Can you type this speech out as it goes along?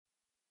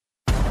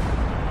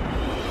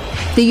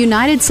The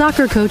United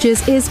Soccer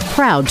Coaches is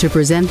proud to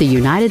present the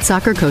United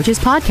Soccer Coaches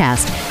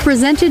podcast,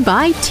 presented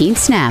by Team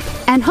Snap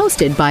and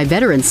hosted by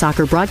veteran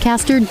soccer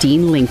broadcaster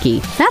Dean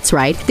Linke. That's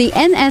right, the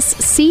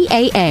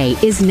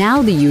NSCAA is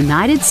now the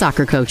United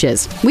Soccer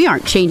Coaches. We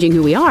aren't changing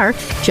who we are,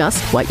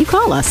 just what you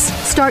call us.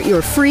 Start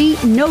your free,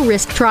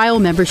 no-risk trial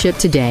membership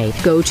today.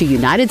 Go to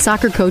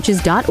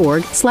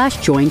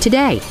unitedsoccercoaches.org/join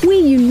today. We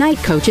unite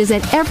coaches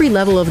at every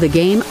level of the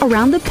game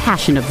around the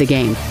passion of the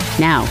game.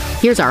 Now,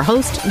 here's our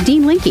host,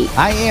 Dean Linke.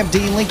 I am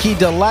Dean Linke,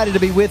 delighted to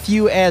be with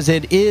you as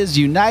it is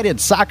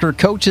United Soccer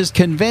Coaches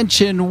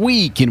Convention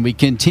Week, and we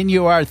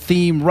continue our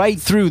theme right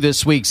through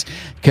this week's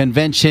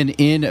convention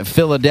in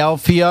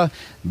Philadelphia.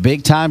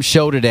 Big time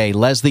show today.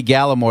 Leslie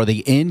Gallimore, the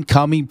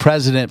incoming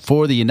president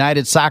for the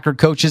United Soccer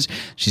Coaches.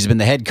 She's been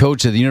the head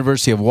coach of the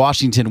University of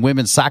Washington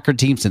women's soccer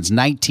team since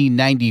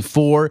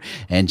 1994,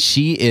 and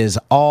she is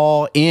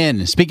all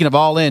in. Speaking of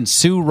all in,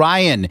 Sue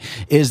Ryan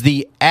is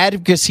the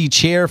advocacy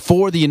chair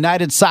for the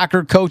United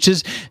Soccer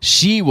Coaches.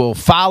 She will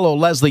follow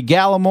Leslie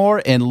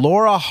Gallimore, and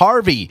Laura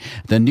Harvey,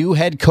 the new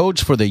head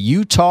coach for the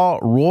Utah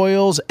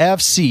Royals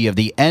FC of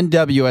the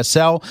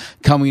NWSL,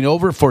 coming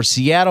over for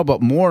Seattle,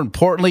 but more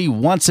importantly,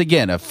 once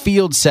again, a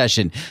field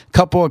session,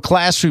 couple of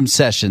classroom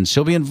sessions.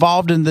 She'll be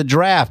involved in the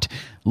draft.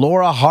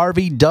 Laura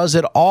Harvey does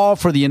it all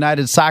for the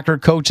United Soccer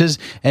Coaches,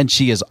 and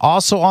she is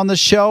also on the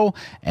show.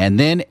 And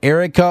then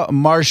Erica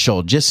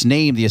Marshall, just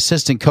named the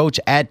assistant coach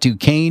at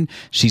Duquesne.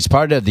 She's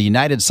part of the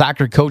United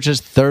Soccer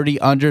Coaches 30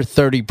 Under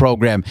 30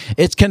 program.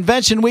 It's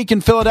Convention Week in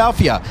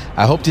Philadelphia.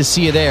 I hope to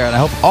see you there, and I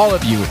hope all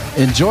of you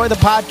enjoy the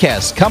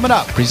podcast coming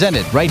up,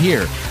 presented right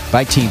here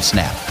by Team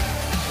Snap.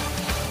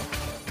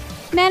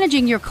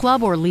 Managing your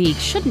club or league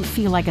shouldn't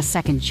feel like a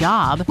second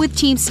job. With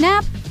Team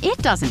Snap, it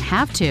doesn't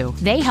have to.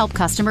 They help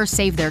customers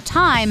save their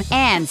time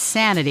and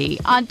sanity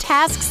on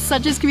tasks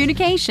such as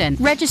communication,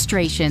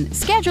 registration,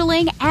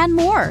 scheduling, and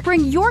more.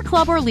 Bring your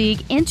club or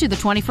league into the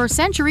 21st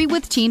century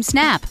with Team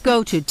Snap.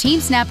 Go to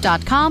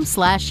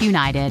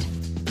teamsnap.com/united.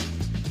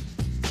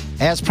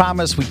 As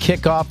promised, we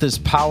kick off this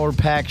Power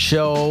Pack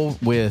show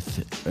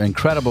with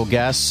incredible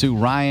guests. Sue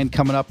Ryan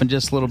coming up in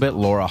just a little bit,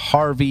 Laura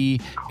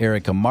Harvey,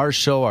 Erica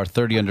Marshall, our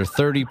 30 Under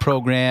 30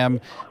 program,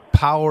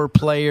 power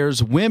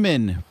players,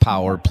 women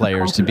power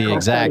players to be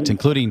exact,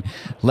 including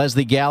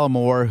Leslie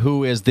Gallimore,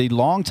 who is the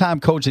longtime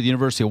coach at the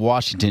University of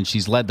Washington.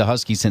 She's led the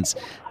Huskies since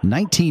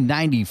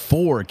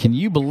 1994. Can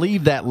you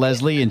believe that,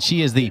 Leslie? And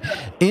she is the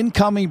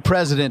incoming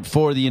president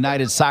for the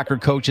United Soccer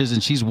Coaches,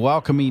 and she's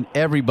welcoming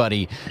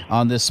everybody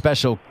on this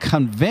special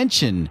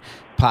convention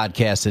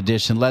podcast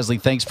edition. Leslie,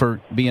 thanks for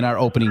being our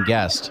opening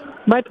guest.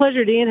 My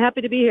pleasure, Dean.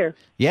 Happy to be here.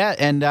 Yeah,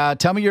 and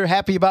tell me you're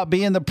happy about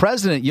being the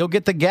president. You'll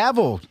get the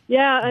gavel.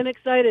 Yeah, I'm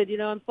excited. You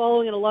know, I'm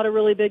following in a lot of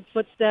really big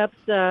footsteps.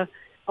 A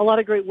lot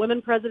of great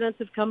women presidents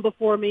have come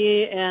before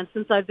me, and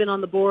since I've been on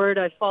the board,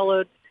 I've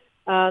followed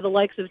the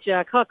likes of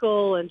Jack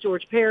Huckle and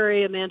George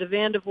Perry, Amanda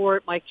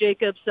Vandevort, Mike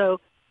Jacobs, and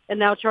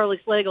now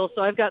Charlie Slagle.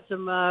 So I've got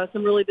some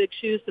really big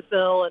shoes to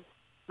fill, and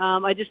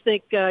I just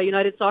think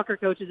United Soccer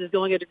Coaches is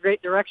going in a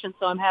great direction,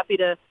 so I'm happy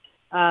to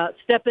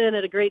step in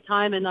at a great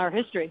time in our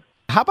history.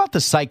 How about the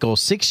cycle?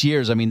 6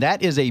 years. I mean,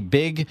 that is a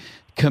big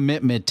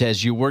commitment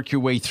as you work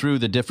your way through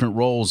the different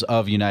roles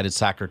of United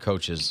Soccer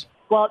Coaches.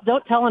 Well,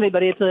 don't tell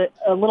anybody. It's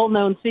a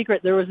little-known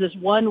secret. There was this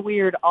one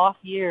weird off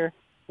year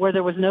where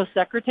there was no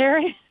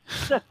secretary.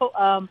 So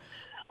I'm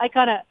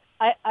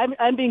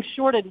being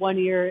shorted 1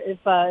 year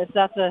if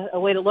that's a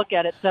way to look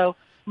at it. So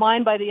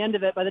mine, by the end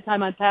of it, by the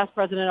time I'm past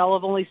president, I'll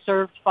have only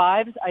served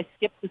 5. I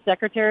skipped the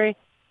secretary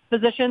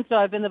position, so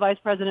I've been the vice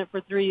president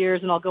for 3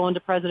 years, and I'll go into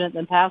president and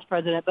then past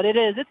president. But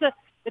it's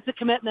a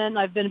commitment.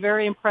 I've been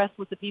very impressed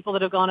with the people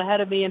that have gone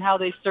ahead of me and how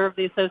they serve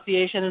the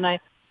association, and I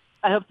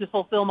hope to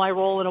fulfill my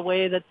role in a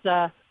way that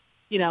does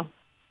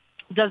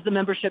the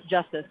membership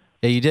justice.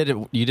 Yeah,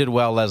 you did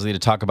well, Leslie, to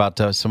talk about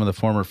some of the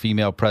former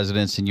female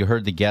presidents, and you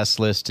heard the guest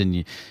list, and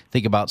you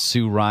think about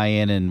Sue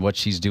Ryan and what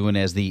she's doing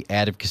as the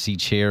advocacy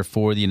chair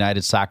for the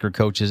United Soccer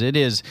Coaches. It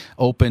is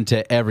open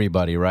to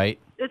everybody, right?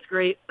 It's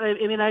great.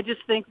 I mean, I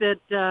just think that,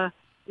 the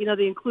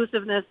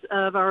inclusiveness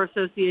of our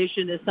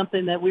association is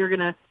something that we're going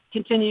to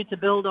continue to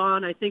build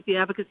on. I think the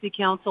Advocacy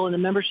Council and the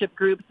membership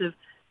groups have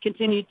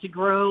continued to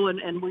grow,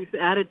 and we've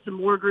added some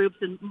more groups.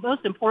 And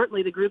most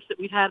importantly, the groups that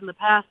we've had in the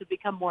past have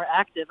become more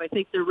active. I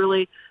think they're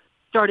really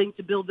starting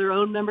to build their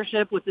own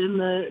membership within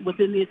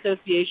the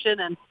association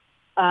and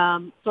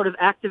sort of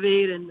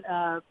activate and,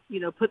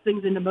 put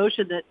things into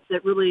motion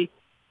that really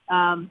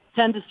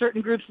tend to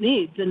certain groups'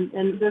 needs.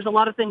 And there's a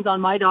lot of things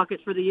on my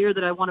docket for the year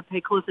that I want to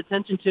pay close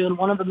attention to, and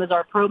one of them is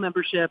our pro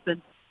membership.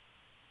 And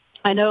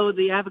I know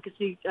the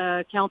Advocacy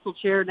Council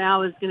chair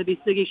now is going to be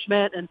Siggy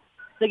Schmidt, and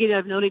Siggy and I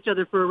have known each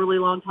other for a really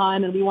long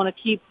time, and we want to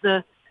keep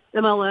the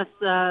MLS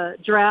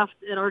draft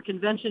at our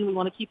convention. We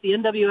want to keep the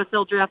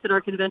NWSL draft at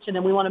our convention,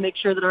 and we want to make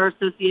sure that our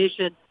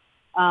association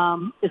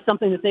is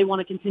something that they want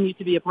to continue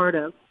to be a part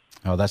of.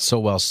 Oh, that's so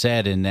well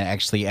said. And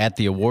actually at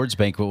the awards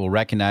banquet, we'll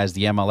recognize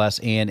the MLS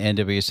and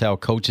NWSL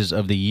Coaches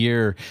of the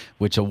Year,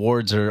 which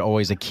awards are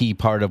always a key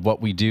part of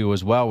what we do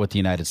as well with the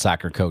United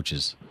Soccer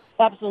Coaches.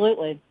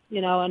 Absolutely.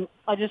 And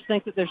I just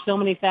think that there's so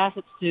many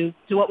facets to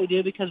what we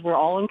do because we're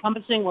all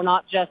encompassing. We're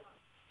not just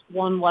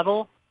one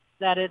level,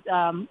 that it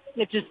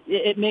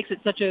makes it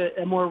such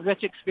a more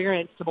rich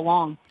experience to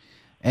belong.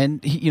 And,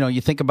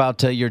 you think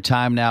about your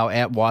time now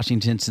at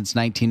Washington since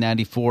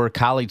 1994,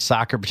 college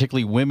soccer,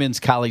 particularly women's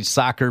college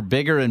soccer,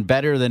 bigger and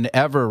better than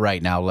ever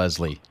right now,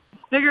 Leslie.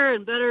 Bigger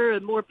and better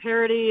and more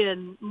parity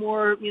and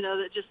more,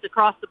 just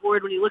across the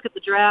board. When you look at the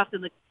draft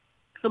and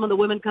some of the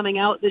women coming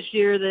out this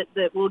year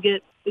that will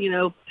get,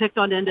 picked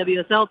on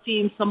NWSL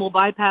teams, some will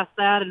bypass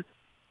that and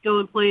go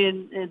and play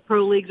in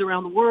pro leagues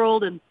around the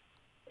world. And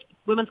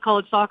women's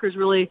college soccer is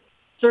really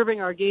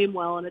serving our game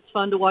well, and it's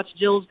fun to watch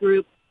Jill's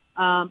group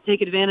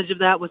take advantage of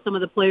that with some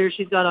of the players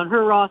she's got on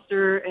her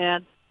roster.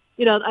 And,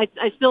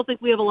 I still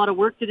think we have a lot of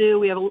work to do.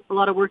 We have a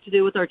lot of work to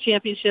do with our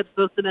championships,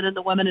 both the men and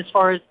the women, as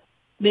far as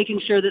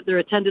making sure that they're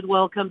attended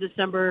well come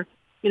December.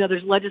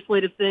 There's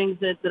legislative things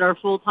that our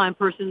full-time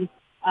person,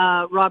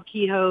 Rob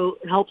Kehoe,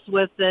 helps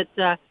with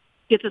that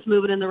gets us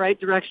moving in the right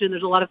direction.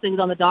 There's a lot of things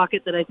on the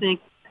docket that I think,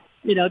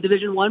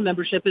 Division I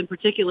membership in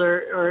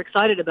particular are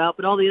excited about,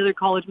 but all the other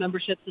college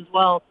memberships as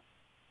well.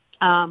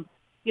 It's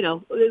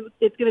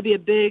going to be a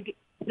big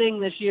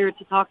thing this year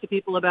to talk to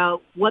people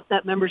about what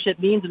that membership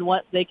means and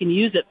what they can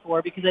use it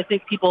for, because I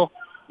think people,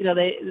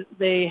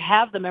 they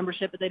have the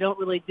membership, but they don't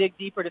really dig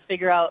deeper to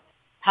figure out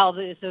how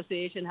the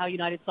association, how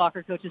United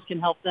Soccer Coaches can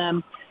help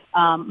them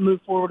move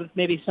forward with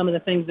maybe some of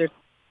the things that are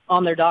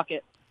on their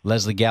docket.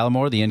 Leslie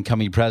Gallimore, the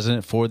incoming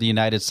president for the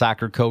United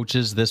Soccer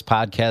Coaches. This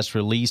podcast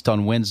released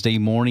on Wednesday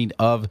morning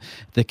of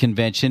the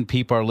convention.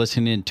 People are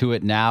listening to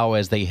it now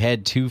as they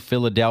head to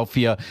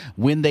Philadelphia.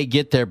 When they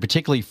get there,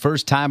 particularly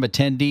first-time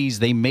attendees,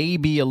 they may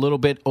be a little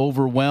bit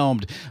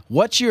overwhelmed.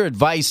 What's your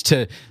advice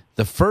to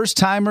the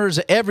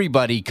first-timers,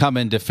 everybody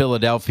coming to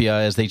Philadelphia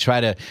as they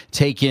try to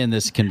take in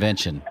this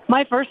convention?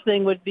 My first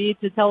thing would be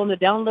to tell them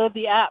to download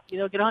the app.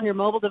 Get on your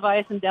mobile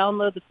device and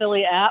download the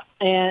Philly app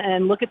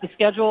and look at the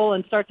schedule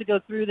and start to go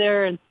through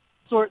there and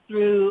sort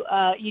through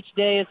each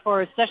day as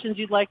far as sessions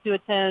you'd like to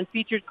attend,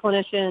 featured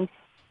clinicians,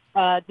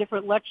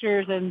 different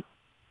lectures, and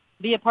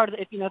be a part of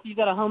it. If you've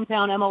got a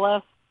hometown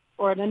MLS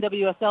or an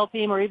NWSL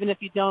team, or even if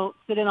you don't,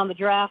 sit in on the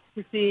draft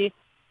to see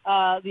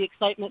the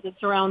excitement that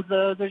surrounds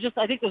those.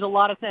 I think there's a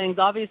lot of things.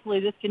 Obviously,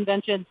 this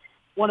convention,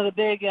 one of the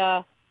big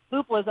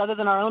hooplas, other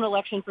than our own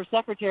election for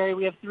secretary,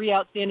 we have 3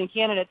 outstanding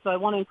candidates. So I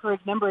want to encourage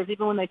members,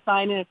 even when they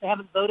sign in, if they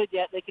haven't voted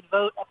yet, they could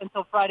vote up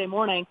until Friday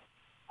morning,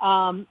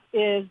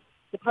 is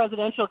the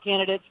presidential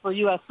candidates for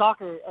U.S.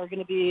 Soccer are going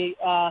to be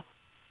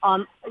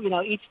on,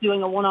 each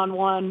doing a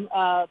one-on-one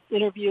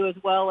interview as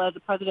well as a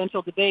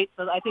presidential debate.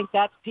 So I think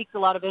that's piqued a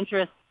lot of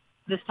interest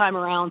this time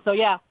around. So,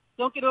 yeah,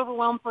 don't get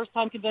overwhelmed,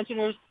 first-time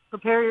conventioners.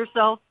 Prepare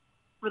yourself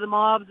for the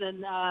mobs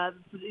and,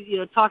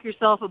 talk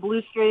yourself a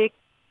blue streak.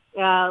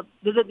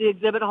 Visit the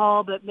exhibit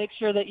hall, but make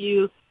sure that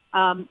you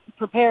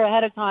prepare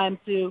ahead of time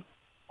to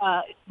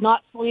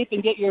not sleep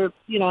and get your,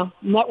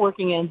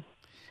 networking in.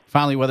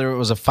 Finally, whether it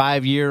was a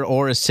 5-year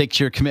or a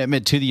 6-year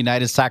commitment to the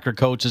United Soccer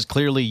Coaches,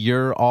 clearly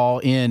you're all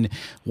in.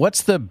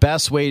 What's the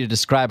best way to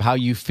describe how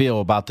you feel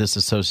about this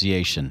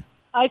association?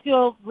 I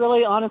feel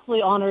really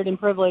honestly honored and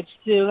privileged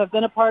to have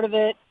been a part of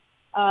it.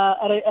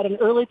 At an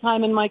early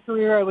time in my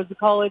career, I was the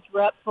college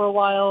rep for a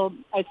while.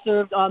 I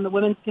served on the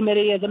women's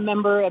committee as a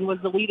member and was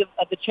the lead of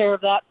the chair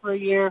of that for a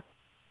year.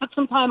 Took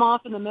some time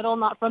off in the middle,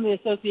 not from the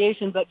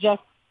association, but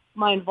just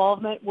my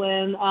involvement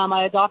when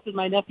I adopted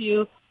my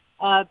nephew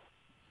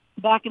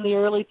back in the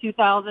early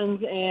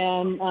 2000s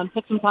and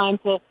took some time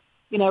to,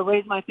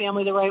 raise my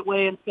family the right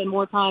way and spend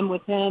more time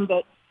with him.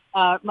 But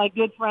my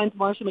good friends,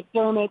 Marcia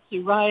McDermott,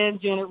 Sue Ryan,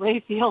 Janet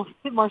Rayfield,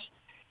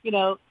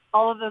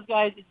 all of those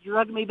guys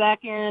drugged me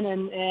back in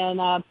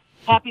and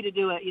happy to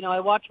do it. I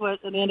watched what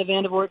Amanda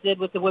Vandervoort did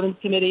with the women's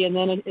committee and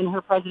then in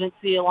her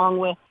presidency along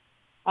with,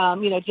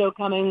 Joe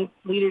Cummings'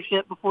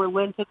 leadership before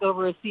Lynn took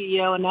over as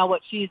CEO and now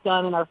what she's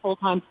done and our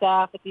full-time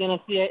staff at the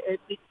NSCA.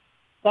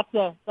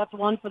 That's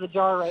one for the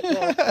jar right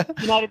there.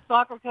 United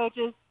Soccer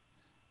Coaches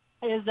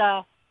is,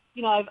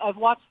 I've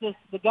watched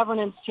the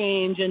governance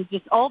change and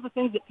just all the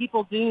things that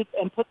people do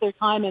and put their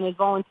time in as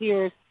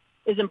volunteers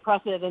is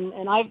impressive,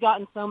 and I've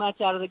gotten so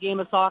much out of the game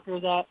of soccer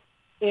that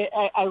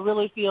I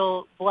really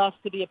feel blessed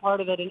to be a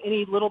part of it, and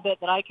any little bit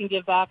that I can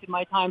give back in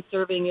my time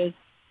serving is,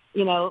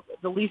 the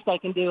least I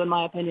can do, in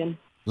my opinion.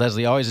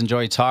 Leslie, always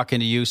enjoy talking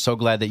to you. So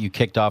glad that you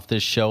kicked off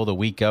this show the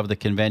week of the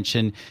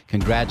convention.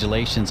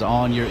 Congratulations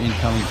on your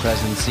incoming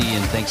presidency,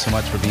 and thanks so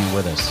much for being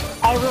with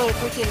us. I really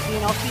appreciate it,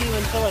 Dean. I'll see you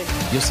in Philly.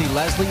 You'll see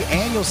Leslie,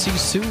 and you'll see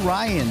Sue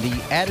Ryan,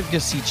 the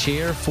advocacy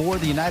chair for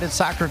the United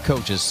Soccer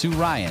Coaches. Sue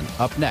Ryan,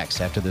 up next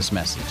after this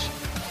message.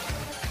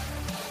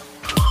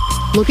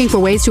 Looking for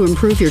ways to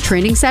improve your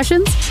training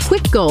sessions?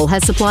 Quick Goal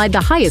has supplied the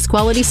highest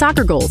quality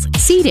soccer goals,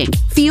 seating,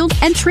 field,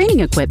 and training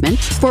equipment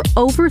for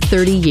over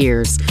 30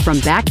 years. From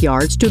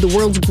backyards to the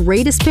world's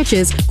greatest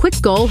pitches, Quick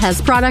Goal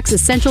has products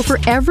essential for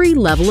every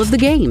level of the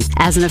game.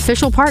 As an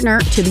official partner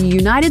to the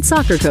United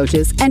Soccer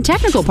Coaches and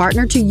technical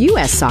partner to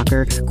U.S.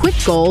 Soccer, Quick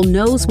Goal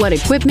knows what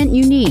equipment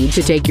you need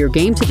to take your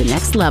game to the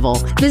next level.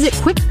 Visit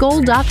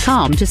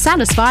quickgoal.com to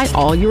satisfy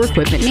all your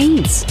equipment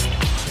needs.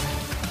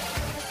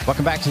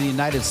 Welcome back to the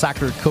United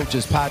Soccer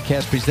Coaches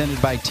Podcast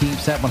presented by Team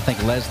Snap. I want to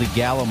thank Leslie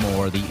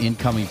Gallimore, the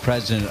incoming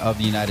president of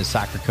the United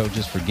Soccer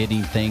Coaches, for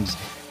getting things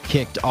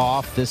kicked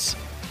off. This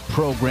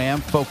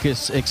program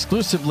focus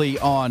exclusively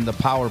on the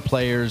power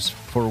players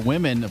for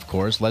women, of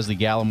course. Leslie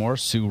Gallimore,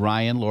 Sue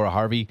Ryan, Laura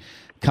Harvey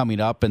coming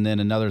up, and then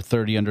another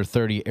 30 under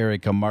 30,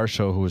 Erica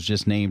Marshall, who was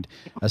just named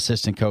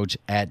assistant coach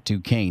at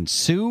Duquesne.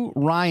 Sue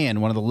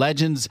Ryan, one of the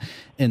legends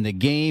in the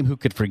game, who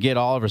could forget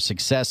all of her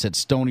success at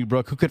Stony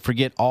Brook, who could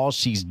forget all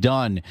she's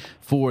done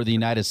for the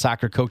United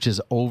Soccer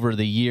Coaches over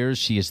the years.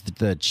 She is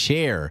the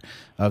chair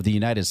of the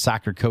United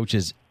Soccer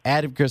Coaches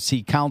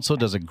Advocacy Council,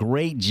 does a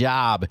great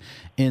job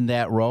in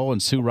that role,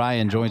 and Sue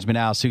Ryan joins me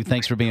now. Sue,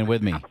 thanks for being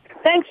with me.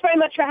 Thanks very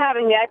much for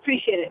having me. I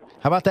appreciate it.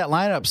 How about that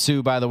lineup,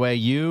 Sue, by the way?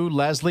 You,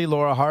 Leslie,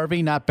 Laura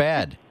Harvey, not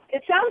bad.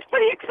 It sounds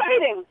pretty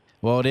exciting.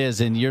 Well, it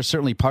is, and you're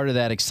certainly part of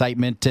that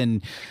excitement.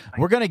 And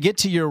we're going to get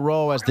to your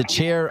role as the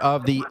chair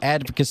of the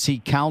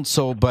Advocacy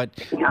Council, but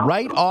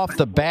right off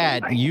the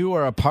bat, you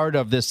are a part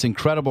of this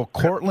incredible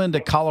Cortland to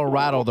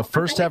Colorado, the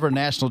first ever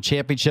national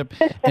championship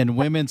in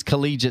women's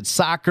collegiate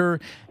soccer.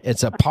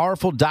 It's a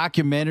powerful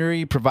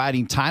documentary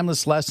providing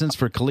timeless lessons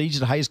for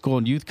collegiate, high school,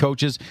 and youth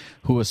coaches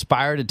who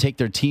aspire to take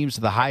their teams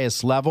to the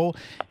highest level.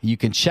 You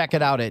can check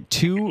it out at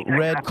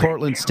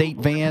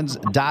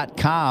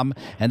 2redcortlandstatevans.com.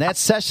 And that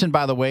session,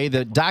 by the way,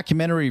 the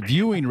documentary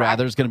viewing,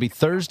 is going to be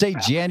Thursday,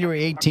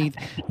 January 18th,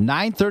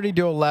 9:30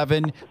 to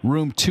 11,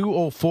 room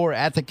 204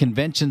 at the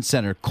Convention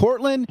Center.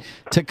 Cortland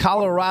to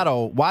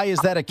Colorado, why is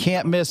that a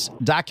can't-miss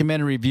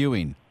documentary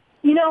viewing?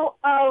 You know,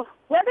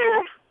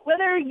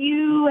 whether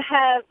you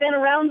have been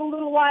around a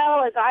little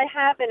while, as I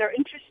have, and are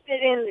interested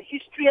in the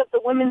history of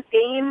the women's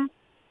game,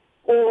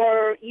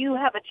 or you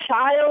have a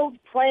child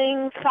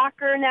playing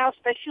soccer now,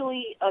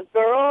 especially a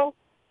girl,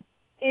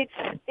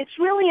 it's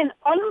really an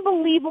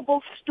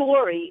unbelievable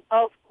story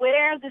of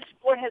where the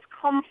sport has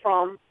come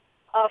from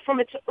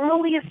its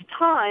earliest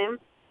time,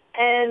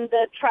 and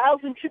the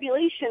trials and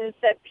tribulations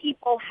that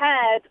people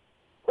had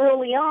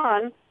early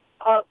on,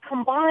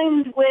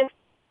 combined with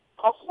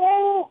a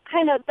whole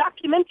kind of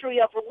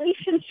documentary of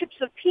relationships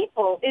of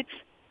people.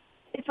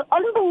 It's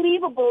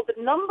unbelievable the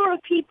number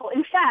of people.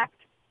 In fact,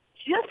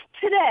 just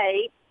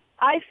today,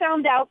 I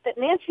found out that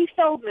Nancy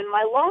Feldman,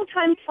 my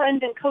longtime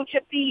friend and coach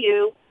at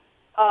BU,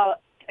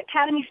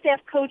 Academy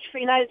staff coach for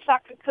United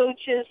Soccer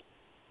Coaches,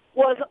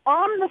 was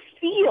on the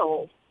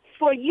field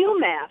for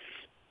UMass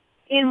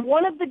in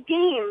one of the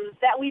games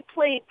that we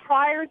played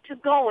prior to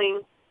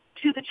going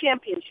to the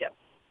championship.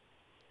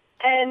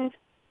 And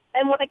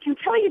what I can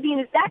tell you, Dean,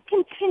 is that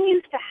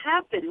continues to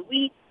happen.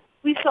 We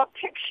saw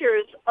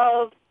pictures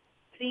of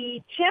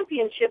the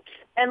championships,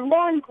 and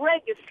Lauren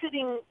Gregg is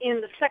sitting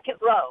in the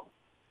second row.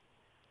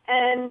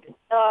 And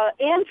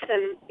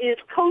Anson is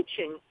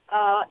coaching,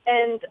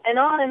 and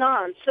on and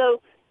on.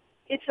 So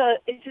it's an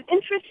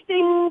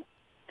interesting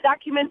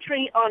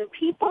documentary on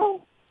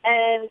people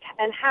and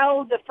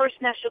how the first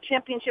national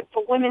championship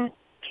for women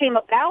came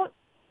about,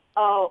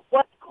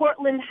 what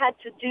Cortland had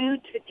to do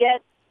to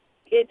get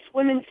its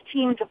women's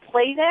team to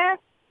play there,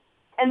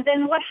 and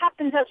then what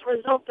happens as a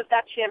result of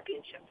that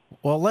championship.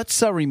 Well,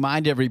 let's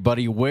remind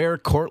everybody where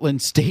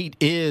Cortland State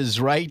is,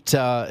 right,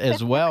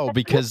 as well,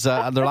 because there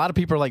are a lot of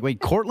people are like,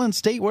 wait, Cortland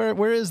State,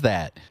 where is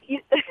that?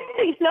 You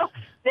know,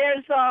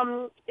 there's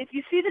if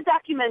you see the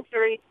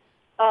documentary,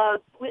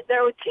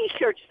 there were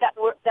T-shirts that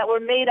were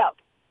made up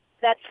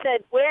that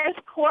said, "Where's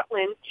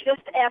Cortland?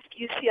 Just ask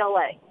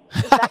UCLA."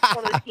 That's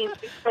one of the teams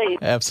we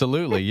played.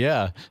 Absolutely,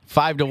 yeah,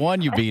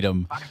 5-1, you beat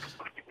them.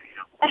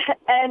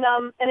 And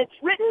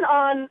it's written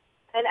on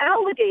an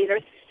alligator,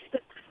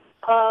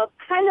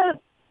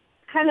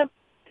 kind of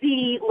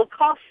the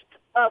Lacoste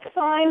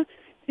sign,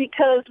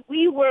 because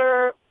we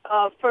were,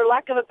 for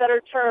lack of a better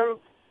term,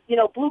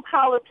 blue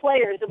collar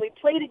players, and we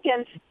played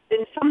against,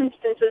 in some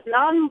instances,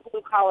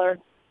 non-blue collar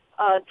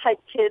type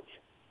kids,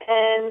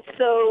 and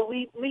so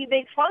we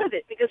made fun of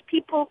it because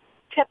people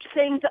kept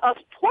saying to us,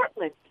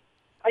 "Portland,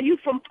 are you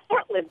from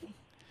Portland?"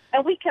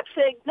 And we kept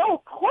saying, "No,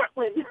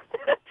 Cortland."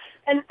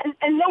 and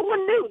no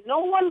one knew. No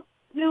one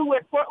knew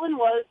where Cortland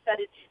was, that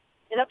it's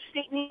in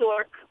upstate New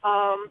York.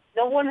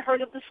 No one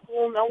heard of the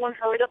school. No one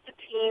heard of the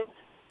team.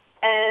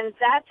 And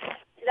that's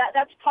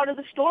part of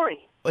the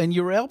story. And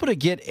you were able to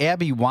get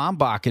Abby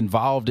Wambach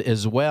involved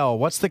as well.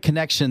 What's the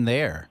connection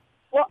there?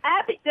 Well,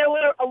 Abby, there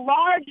were a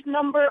large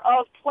number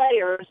of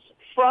players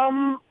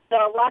from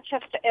the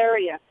Rochester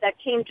area that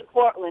came to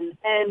Cortland,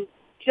 and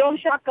Joan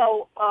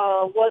Shacko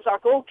was our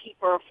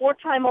goalkeeper, a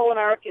 4-time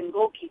All-American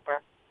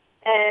goalkeeper.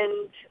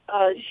 And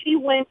she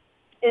went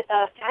to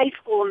high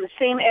school in the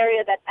same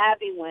area that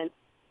Abby went.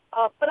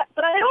 But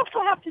I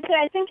also have to say,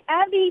 I think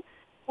Abby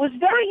was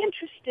very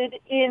interested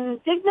in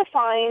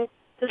dignifying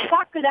the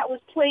soccer that was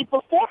played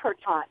before her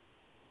time.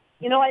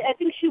 You know, I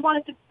think she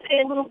wanted to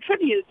pay a little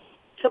tribute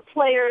to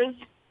players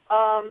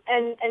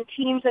and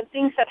teams and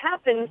things that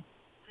happened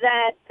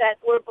that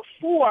were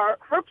before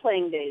her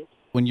playing days.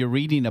 When you're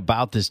reading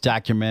about this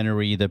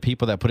documentary, the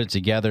people that put it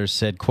together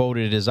said, quote,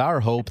 "It is our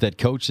hope that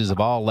coaches of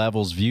all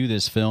levels view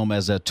this film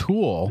as a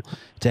tool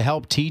to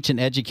help teach and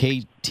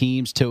educate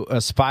teams to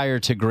aspire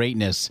to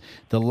greatness.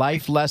 The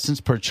life lessons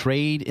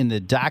portrayed in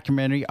the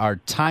documentary are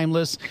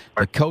timeless.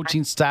 The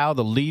coaching style,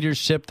 the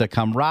leadership, the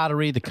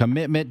camaraderie, the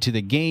commitment to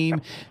the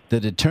game, the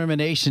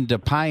determination to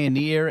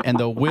pioneer, and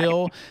the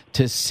will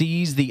to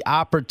seize the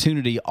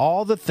opportunity.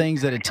 All the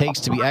things that it takes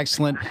to be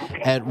excellent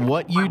at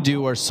what you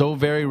do are so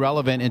very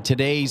relevant in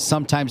today's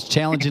sometimes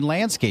challenging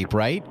landscape,"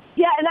 right?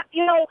 Yeah, and,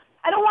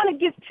 I don't want to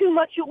give too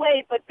much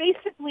away, but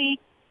basically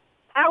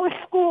our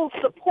school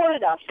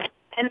supported us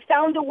and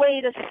found a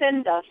way to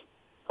send us,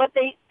 but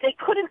they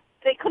couldn't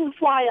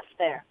fly us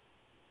there.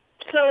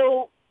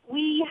 So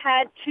we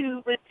had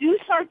to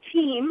reduce our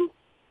team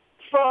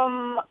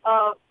from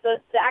the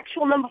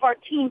actual number of our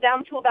team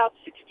down to about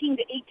 16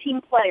 to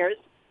 18 players.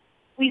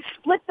 We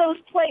split those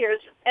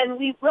players, and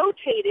we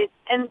rotated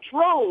and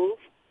drove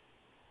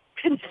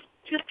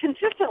just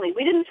consistently.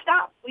 We didn't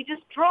stop. We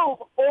just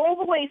drove all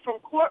the way from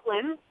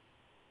Cortland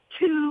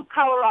to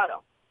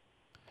Colorado,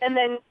 and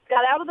then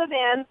got out of the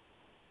van,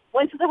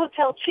 went to the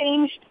hotel,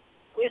 changed.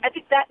 I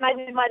think that night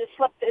we might have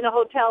slept in a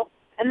hotel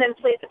and then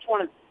played the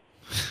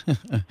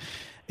tournament.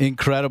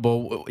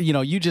 Incredible. You know,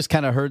 you just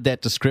kind of heard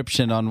that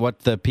description on what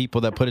the people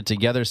that put it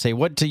together say.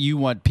 What do you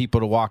want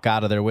people to walk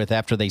out of there with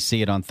after they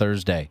see it on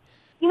Thursday?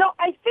 You know,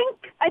 I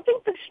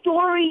think the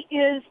story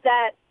is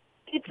that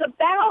it's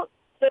about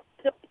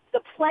the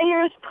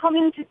players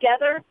coming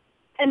together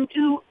and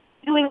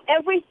doing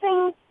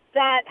everything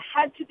that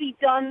had to be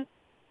done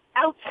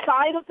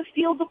outside of the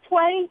field of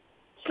play,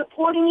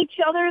 supporting each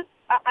other.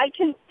 I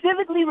can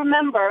vividly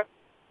remember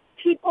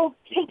people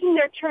taking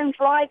their turn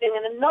driving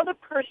and another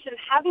person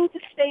having to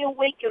stay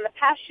awake in the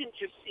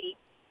passenger seat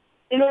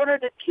in order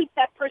to keep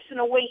that person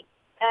awake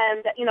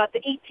and, at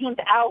the 18th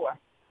hour.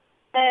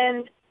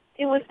 And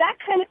it was that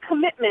kind of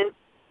commitment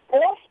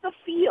off the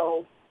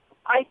field,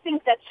 I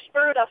think, that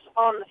spurred us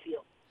on the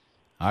field.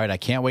 All right, I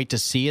can't wait to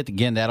see it.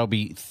 Again, that'll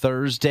be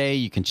Thursday.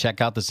 You can check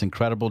out this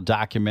incredible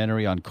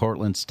documentary on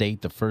Cortland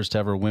State, the first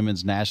ever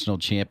women's national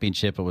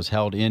championship. It was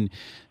held in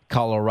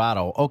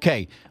Colorado.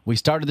 Okay, we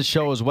started the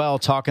show as well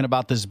talking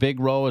about this big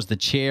role as the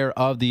chair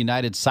of the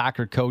United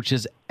Soccer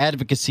Coaches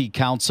Advocacy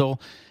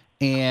Council.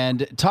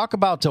 And talk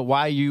about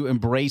why you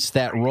embrace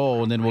that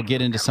role, and then we'll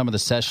get into some of the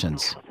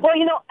sessions. Well,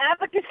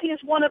 advocacy is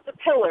one of the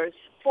pillars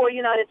for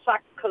United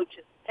Soccer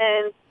Coaches.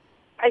 And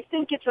I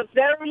think it's a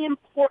very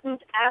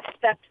important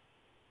aspect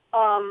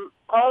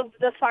of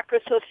the Soccer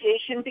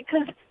Association,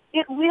 because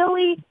it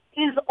really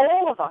is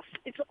all of us.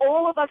 It's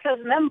all of us as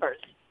members.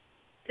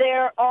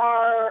 There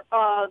are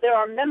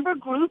member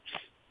groups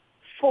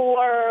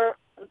for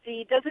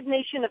the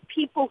designation of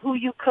people who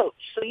you coach.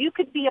 So you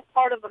could be a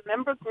part of a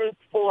member group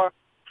for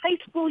high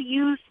school,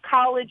 youth,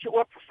 college,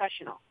 or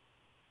professional.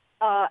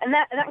 And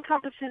that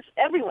encompasses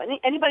everyone.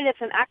 Anybody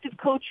that's an active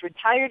coach,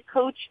 retired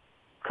coach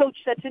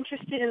that's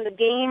interested in the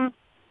game,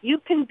 you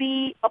can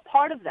be a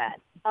part of that.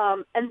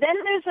 And then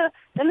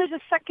there's a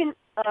second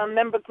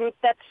member group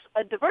that's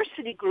a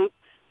diversity group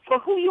for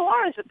who you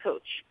are as a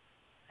coach.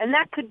 And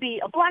that could be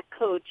a black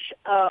coach,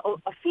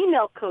 a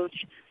female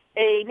coach,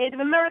 a Native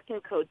American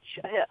coach,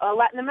 a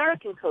Latin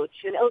American coach,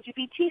 an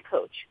LGBT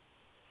coach.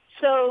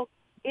 So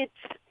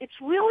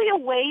it's really a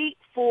way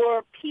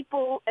for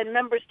people and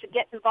members to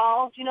get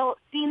involved.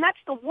 Dean, that's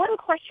the one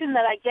question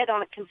that I get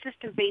on a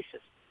consistent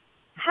basis.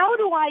 How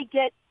do I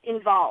get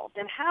involved?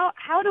 And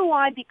how do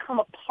I become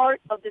a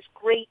part of this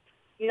great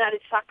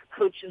United Soccer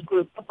Coaches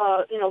group?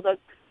 For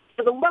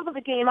the love of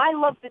the game, I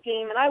love the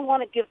game, and I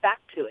want to give back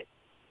to it.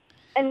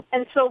 And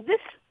so this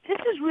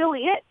is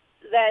really it,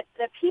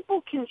 that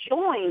people can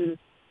join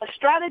a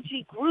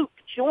strategy group,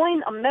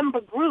 join a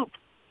member group,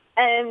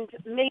 and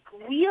make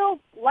real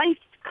life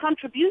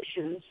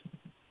contributions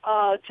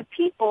to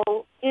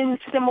people in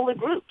similar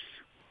groups.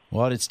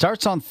 Well, it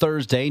starts on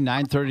Thursday,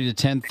 9:30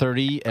 to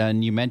 10:30,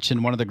 and you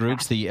mentioned one of the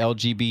groups, the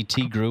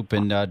LGBT group,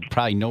 and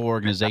probably no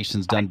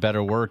organization's done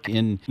better work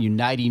in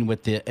uniting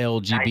with the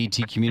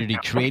LGBT community,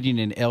 creating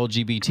an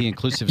LGBT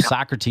inclusive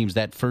soccer teams.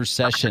 That first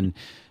session,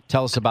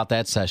 tell us about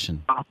that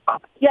session.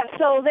 Yeah,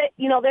 so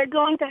they're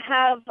going to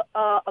have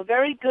a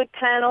very good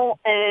panel,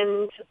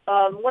 and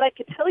what I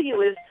could tell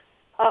you is,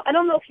 I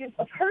don't know if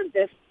you've heard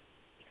this,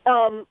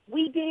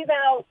 we gave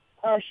out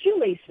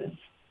shoelaces.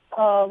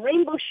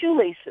 Rainbow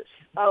shoelaces.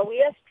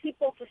 We asked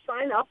people to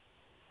sign up,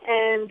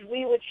 and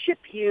we would ship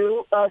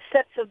you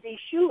sets of these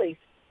shoelaces.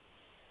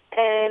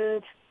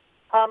 And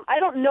I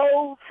don't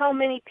know how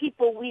many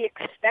people we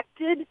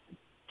expected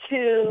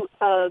to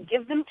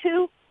give them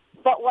to,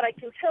 but what I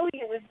can tell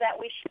you is that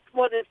we shipped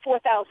more than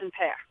 4,000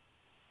 pair.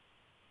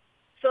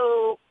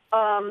 So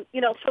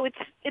so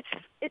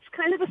it's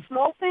kind of a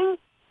small thing,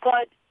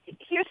 but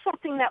here's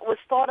something that was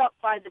thought up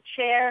by the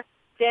chair,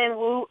 Dan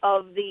Wu,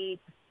 of the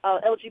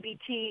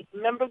LGBT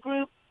member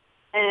group,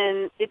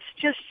 and it's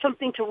just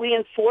something to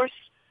reinforce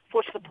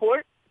for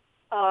support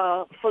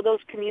for those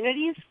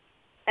communities,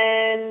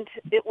 and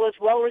it was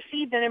well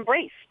received and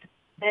embraced.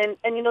 And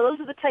those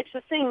are the types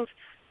of things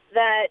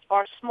that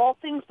are small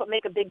things but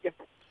make a big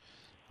difference.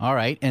 All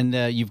right, and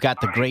you've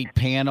got the great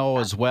panel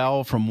as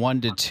well from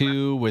 1 to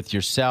 2 with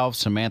yourself,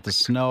 Samantha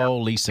Snow,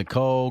 Lisa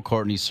Coe,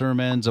 Courtney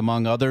Sermons,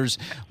 among others.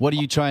 What are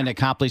you trying to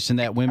accomplish in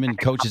that Women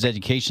Coaches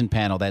Education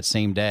panel that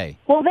same day?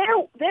 Well, there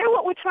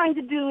what we're trying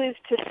to do is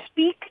to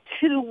speak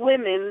to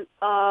women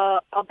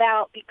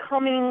about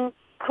becoming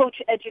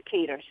coach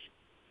educators.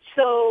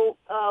 So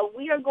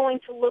we are going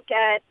to look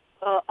at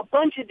a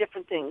bunch of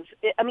different things.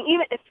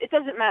 Even if it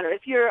doesn't matter.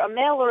 If you're a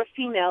male or a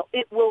female,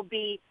 it will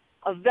be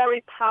a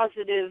very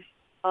positive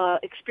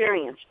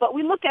experience. But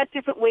we look at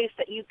different ways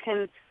that you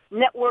can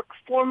network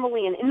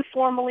formally and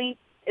informally.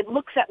 It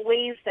looks at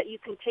ways that you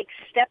can take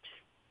steps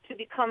to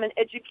become an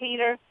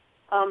educator.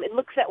 It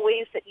looks at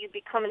ways that you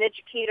become an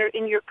educator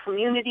in your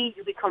community.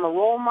 You become a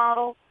role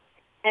model.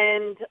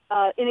 And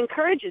it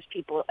encourages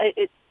people.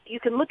 You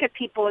can look at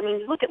people.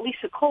 You look at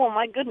Lisa Coe,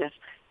 my goodness,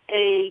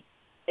 a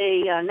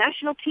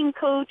national team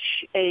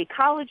coach, a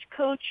college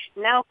coach,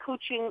 now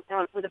coaching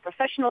with a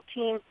professional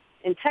team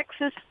in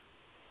Texas,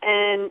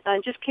 and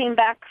just came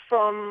back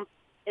from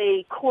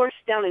a course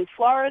down in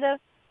Florida.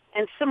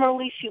 And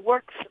similarly, she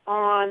works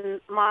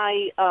on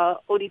my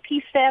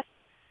ODP staff,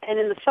 and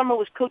in the summer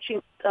was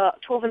coaching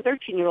 12 and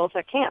 13-year-olds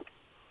at camp.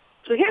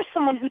 So here's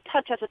someone who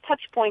has a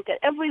touch point at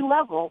every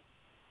level.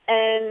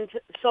 And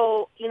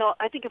so,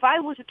 I think if I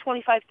was a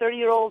 25,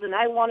 30-year-old and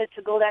I wanted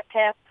to go that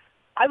path,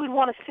 I would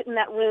want to sit in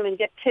that room and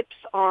get tips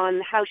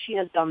on how she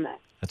has done that.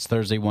 That's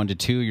Thursday, 1 to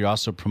 2. You're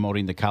also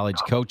promoting the College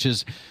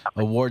Coaches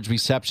Awards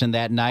reception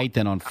that night.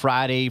 Then on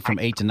Friday from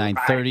 8 to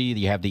 9:30,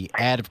 you have the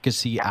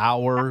Advocacy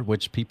Hour,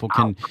 which people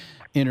can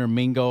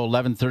intermingle.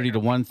 11:30 to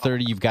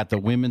 1:30, you've got the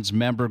Women's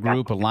Member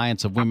Group,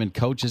 Alliance of Women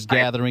Coaches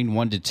Gathering.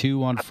 1 to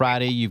 2 on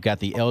Friday, you've got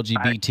the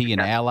LGBT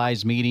and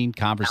Allies meeting,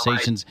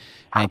 Conversations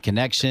and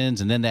Connections.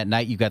 And then that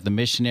night, you've got the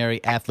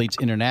Missionary Athletes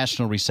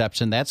International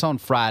reception. That's on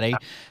Friday.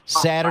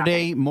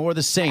 Saturday, more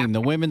the same. The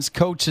Women's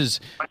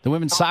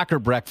Soccer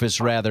Breakfast,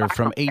 rather,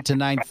 from 8 to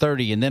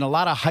 9:30. And then a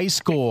lot of high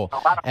school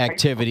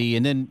activity.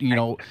 And then,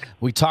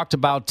 we talked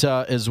about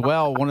as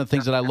well, one of the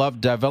things that I love,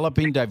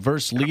 developing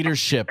diverse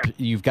leadership.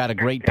 You've got a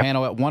great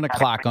panel at 1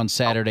 o'clock on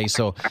Saturday.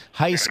 So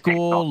high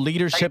school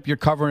leadership, you're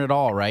covering it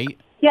all, right?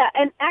 Yeah,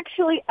 and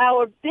actually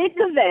our big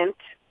event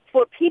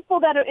for people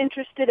that are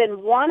interested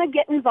and want to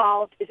get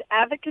involved is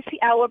Advocacy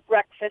Hour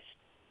Breakfast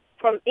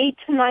from 8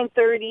 to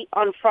 9:30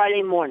 on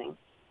Friday morning.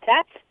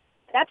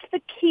 That's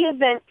the key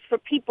event for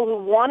people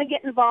who want to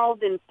get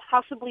involved in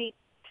possibly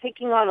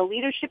taking on a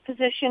leadership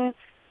position,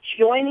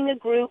 joining a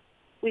group.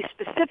 We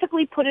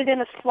specifically put it in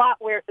a slot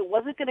where it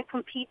wasn't going to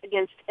compete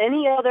against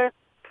any other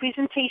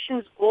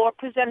presentations or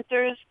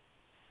presenters.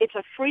 It's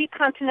a free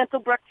continental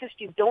breakfast.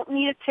 You don't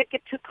need a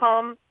ticket to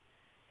come.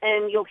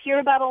 And you'll hear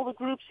about all the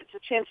groups. It's a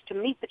chance to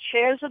meet the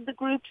chairs of the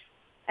groups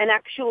and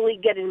actually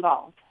get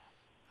involved.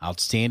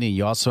 Outstanding.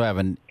 You also have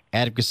an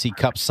Advocacy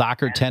Cup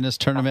soccer tennis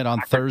tournament on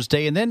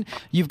Thursday. And then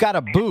you've got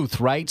a booth,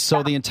 right?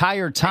 So the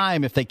entire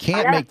time, if they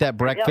can't make that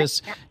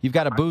breakfast, you've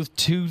got a booth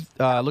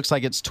looks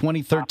like it's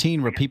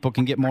 2013, where people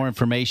can get more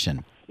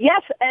information.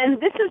 Yes,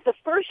 and this is the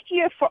first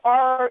year for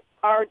our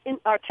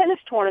tennis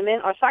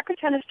tournament, our soccer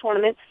tennis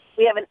tournament.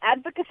 We have an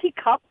Advocacy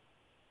Cup,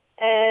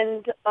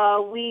 and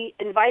we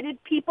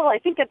invited people. I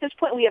think at this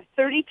point we have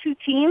 32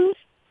 teams.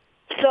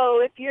 So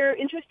if you're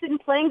interested in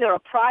playing, there are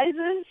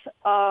prizes.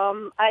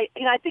 I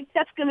think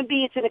that's going to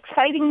be, it's an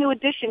exciting new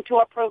addition to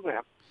our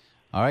program.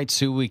 All right,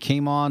 Sue, we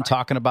came on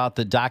talking about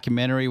the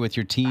documentary with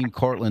your team,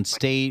 Cortland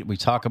State. We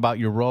talk about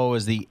your role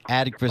as the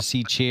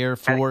advocacy chair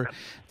for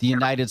the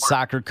United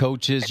Soccer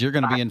Coaches. You're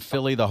going to be in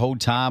Philly the whole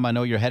time. I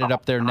know you're headed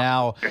up there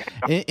now.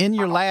 In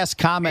your last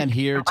comment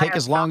here, take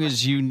as long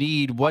as you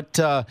need. What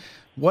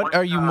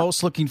are you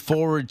most looking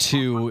forward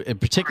to,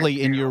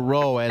 particularly in your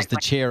role as the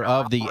chair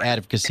of the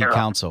Advocacy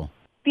Council?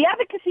 The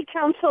Advocacy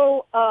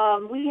Council,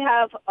 we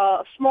have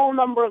a small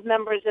number of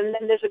members, and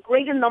then there's a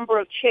greater number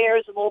of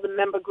chairs of all the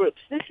member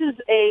groups. This is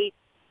a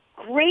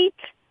great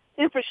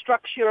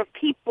infrastructure of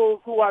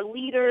people who are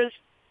leaders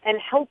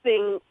and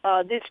helping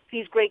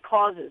these great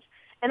causes.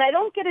 And I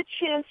don't get a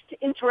chance to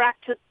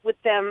interact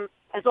with them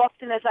as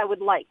often as I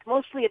would like.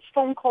 Mostly it's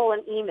phone call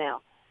and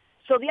email.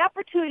 So the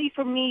opportunity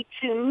for me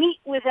to meet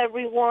with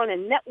everyone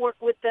and network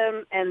with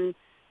them and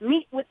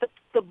meet with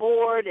the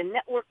board and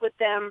network with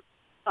them,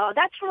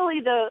 that's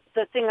really the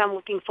thing I'm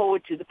looking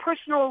forward to, the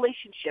personal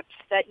relationships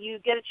that you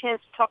get a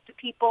chance to talk to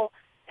people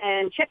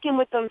and check in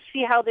with them,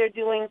 see how they're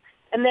doing,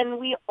 and then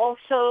we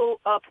also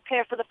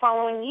prepare for the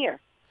following year.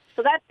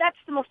 So that's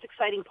the most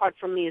exciting part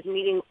for me, is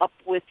meeting up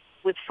with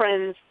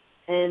friends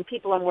and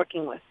people I'm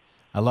working with.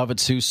 I love it,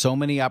 Sue. So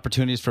many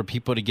opportunities for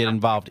people to get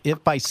involved.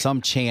 If by some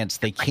chance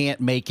they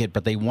can't make it,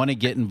 but they want to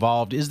get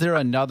involved, is there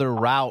another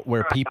route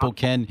where people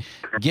can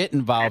get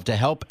involved to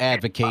help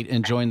advocate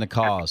and join the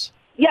cause?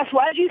 Yes,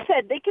 well, as you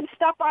said, they can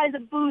stop by the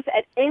booth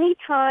at any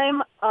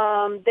time.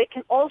 They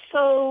can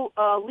also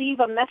leave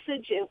a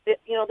message.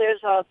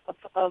 There's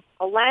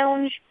a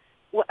lounge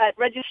at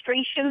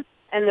registration,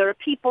 and there are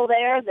people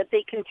there that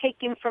they can take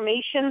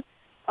information.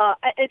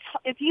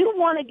 If you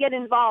want to get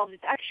involved,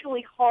 it's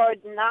actually hard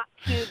not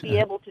to be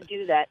able to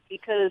do that,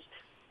 because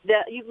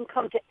you can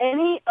come to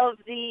any of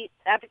the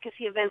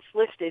advocacy events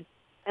listed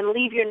and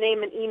leave your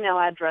name and email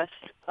address,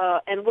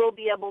 and we'll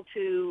be able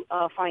to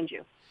find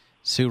you.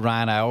 Sue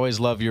Ryan, I always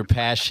love your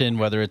passion,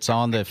 whether it's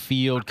on the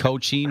field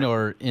coaching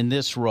or in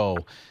this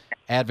role,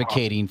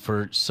 advocating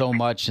for so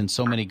much and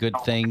so many good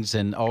things,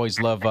 and always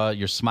love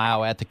your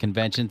smile at the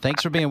convention.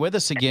 Thanks for being with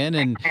us again,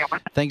 and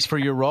thanks for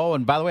your role.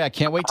 And by the way, I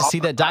can't wait to see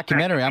that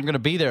documentary. I'm going to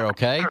be there,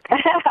 okay?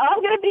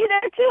 I'm going to be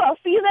there, too. I'll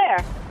see you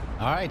there.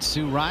 All right,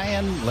 Sue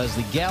Ryan,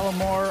 Leslie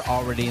Gallimore,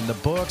 already in the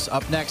books.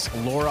 Up next,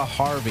 Laura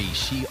Harvey.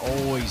 She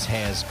always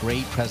has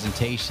great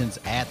presentations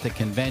at the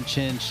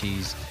convention.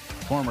 She's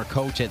former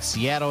coach at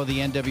Seattle of the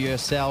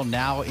NWSL,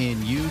 now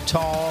in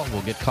Utah.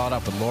 We'll get caught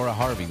up with Laura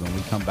Harvey when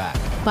we come back.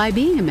 By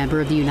being a member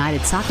of the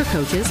United Soccer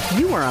Coaches,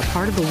 you are a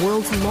part of the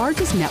world's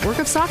largest network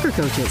of soccer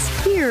coaches.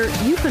 Here,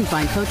 you can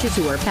find coaches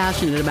who are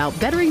passionate about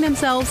bettering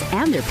themselves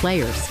and their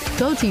players.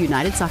 Go to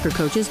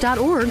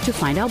UnitedSoccerCoaches.org to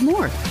find out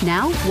more.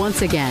 Now,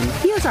 once again,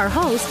 here's our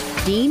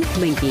host, Dean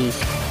Linke.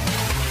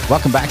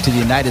 Welcome back to the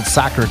United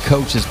Soccer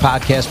Coaches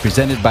podcast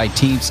presented by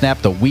Team Snap.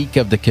 The week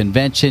of the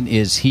convention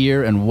is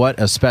here, and what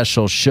a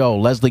special show.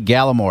 Leslie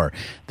Gallimore,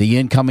 the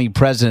incoming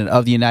president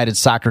of the United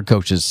Soccer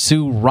Coaches.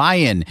 Sue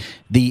Ryan,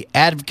 the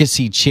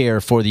advocacy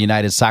chair for the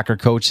United Soccer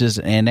Coaches.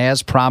 And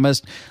as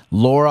promised,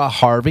 Laura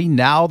Harvey,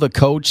 now the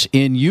coach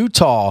in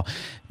Utah.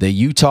 The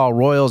Utah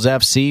Royals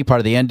FC, part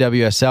of the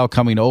NWSL,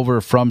 coming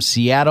over from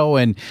Seattle,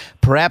 and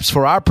perhaps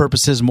for our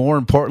purposes, more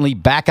importantly,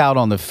 back out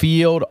on the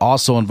field,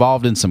 also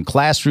involved in some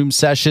classroom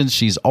sessions.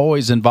 She's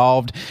always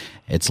involved.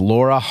 It's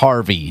Laura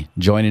Harvey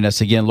joining us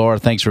again. Laura,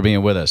 thanks for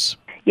being with us.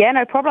 Yeah,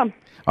 no problem.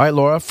 All right,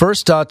 Laura,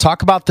 first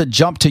talk about the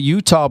jump to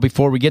Utah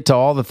before we get to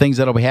all the things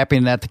that will be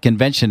happening at the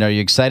convention. Are you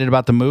excited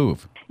about the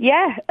move?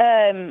 Yeah,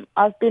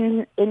 I've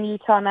been in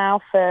Utah now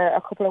for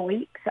a couple of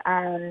weeks,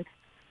 and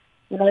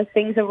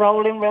things are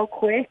rolling real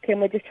quick,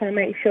 and we're just trying to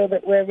make sure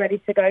that we're ready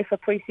to go for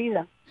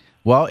preseason.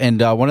 Well, and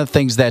one of the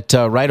things that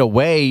right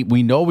away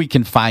we know we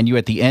can find you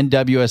at the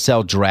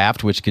NWSL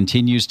Draft, which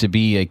continues to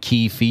be a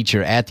key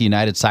feature at the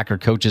United Soccer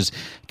Coaches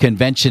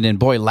Convention. And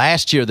boy,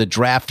 last year the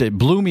draft, it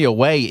blew me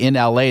away in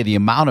LA. The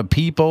amount of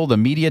people, the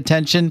media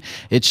attention,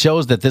 it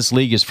shows that this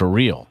league is for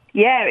real.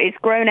 Yeah, it's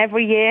grown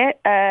every year,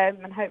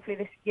 and hopefully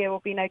this year will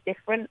be no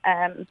different.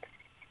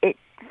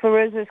 For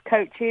us as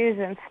coaches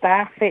and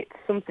staff, it's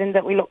something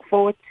that we look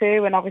forward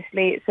to, and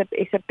obviously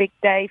it's a big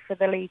day for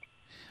the league.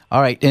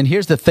 All right, and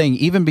here's the thing.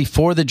 Even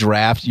before the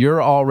draft,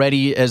 you're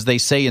already, as they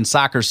say in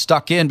soccer,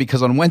 stuck in,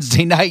 because on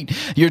Wednesday night,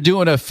 you're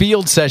doing a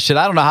field session.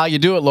 I don't know how you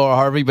do it, Laura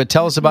Harvey, but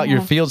tell us about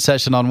your field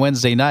session on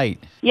Wednesday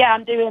night. Yeah,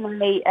 I'm doing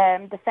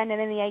a defending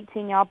in the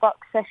 18-yard box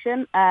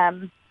session.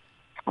 I'm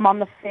on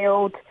the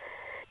field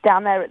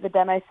down there at the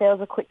demo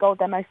fields, a quick goal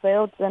demo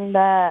fields, and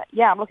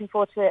I'm looking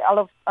forward to it.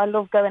 I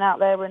love going out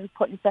there and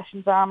putting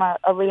sessions on. I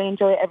really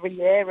enjoy it every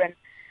year,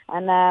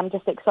 and I'm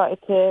just excited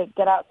to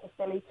get out to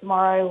Philly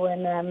tomorrow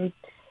and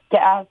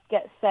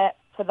get set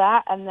for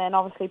that, and then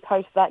obviously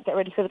post that, get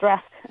ready for the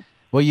draft.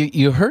 Well,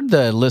 you heard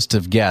the list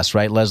of guests,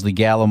 right? Leslie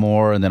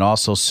Gallimore, and then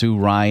also Sue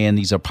Ryan.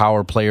 These are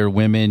power player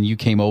women. You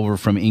came over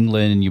from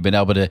England, and you've been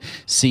able to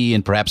see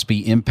and perhaps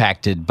be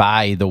impacted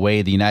by the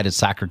way the United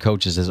Soccer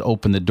Coaches has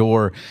opened the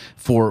door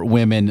for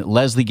women.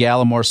 Leslie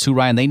Gallimore, Sue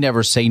Ryan, they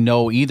never say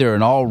no either.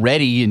 And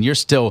already, and you're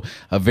still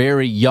a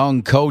very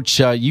young coach,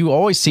 you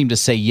always seem to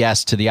say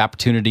yes to the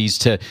opportunities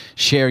to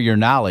share your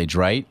knowledge,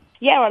 right?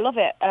 Yeah, I love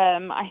it.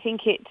 I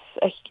think it's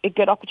a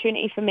good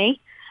opportunity for me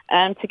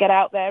to get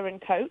out there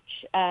and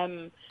coach.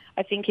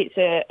 I think it's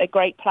a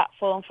great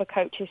platform for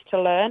coaches to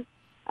learn.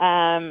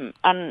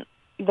 And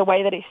the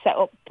way that it's set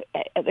up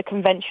at the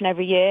convention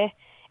every year,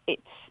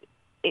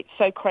 it's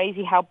so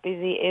crazy how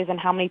busy it is and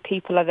how many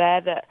people are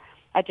there, that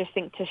I just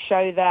think to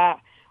show that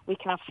we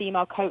can have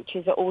female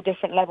coaches at all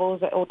different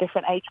levels, at all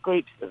different age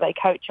groups that they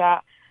coach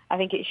at, I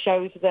think it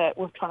shows that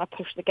we're trying to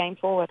push the game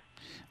forward.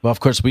 Well,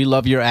 of course, we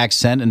love your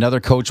accent. Another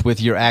coach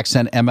with your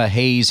accent, Emma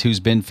Hayes, who's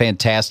been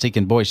fantastic.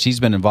 And, boy, she's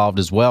been involved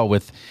as well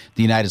with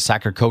the United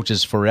Soccer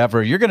Coaches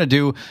forever. You're going to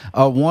do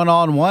a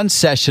one-on-one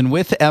session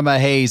with Emma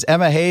Hayes.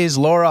 Emma Hayes,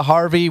 Laura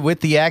Harvey with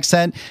the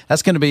accent.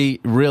 That's going to be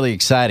really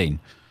exciting.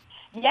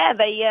 Yeah,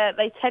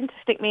 they tend to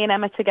stick me and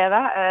Emma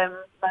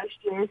together most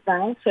years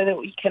now so that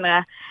we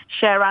can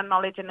share our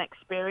knowledge and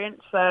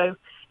experience. So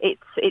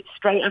it's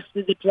straight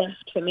after the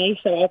draft for me,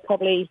 so I'll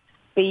probably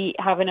be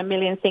having a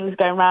million things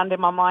going around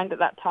in my mind at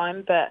that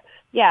time. But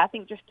yeah, I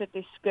think just to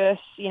discuss,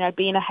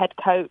 being a head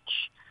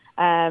coach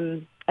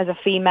as a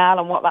female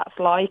and what that's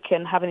like,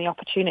 and having the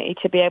opportunity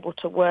to be able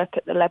to work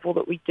at the level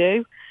that we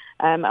do,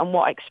 and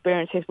what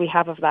experiences we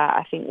have of that,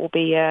 I think will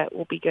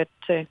be good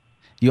too.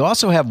 You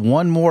also have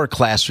one more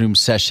classroom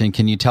session.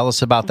 Can you tell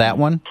us about that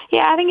one?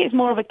 Yeah, I think it's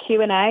more of a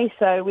Q&A.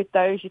 So with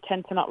those, you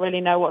tend to not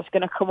really know what's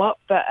going to come up.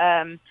 But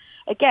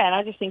again,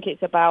 I just think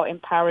it's about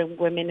empowering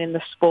women in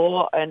the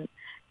sport and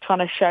trying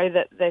to show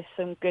that there's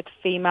some good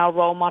female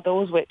role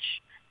models,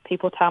 which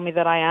people tell me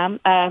that I am,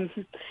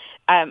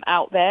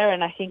 out there.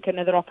 And I think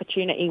another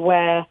opportunity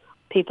where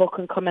people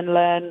can come and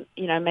learn,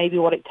 maybe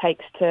what it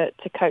takes to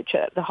coach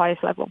at the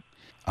highest level.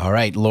 All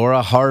right,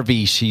 Laura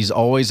Harvey, she's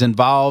always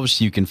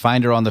involved. You can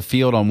find her on the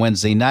field on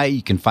Wednesday night.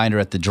 You can find her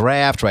at the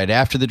draft, right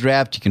after the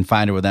draft. You can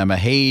find her with Emma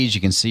Hayes.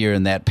 You can see her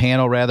in that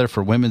panel,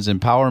 for women's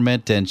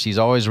empowerment, and she's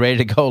always ready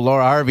to go.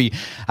 Laura Harvey,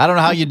 I don't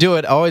know how you do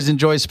it. Always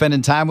enjoy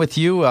spending time with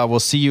you. We'll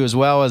see you as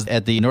well as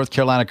at the North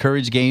Carolina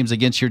Courage Games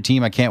against your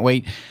team. I can't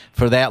wait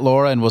for that,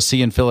 Laura, and we'll see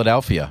you in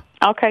Philadelphia.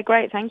 Okay,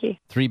 great. Thank you.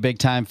 3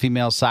 big-time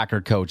female soccer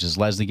coaches,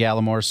 Leslie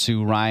Gallimore,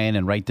 Sue Ryan,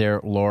 and right there,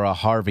 Laura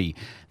Harvey.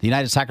 The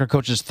United Soccer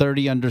Coaches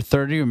 30 under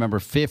 30. Remember,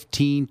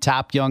 15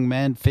 top young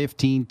men,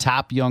 15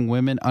 top young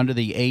women under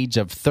the age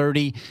of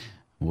 30.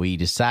 We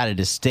decided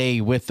to stay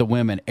with the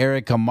women.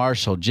 Erica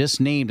Marshall just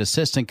named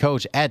assistant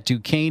coach at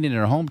Duquesne in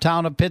her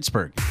hometown of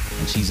Pittsburgh.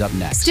 And she's up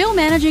next. Still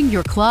managing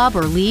your club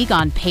or league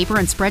on paper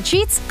and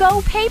spreadsheets?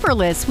 Go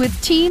paperless with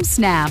Team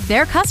Snap.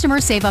 Their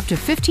customers save up to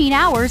 15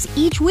 hours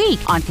each week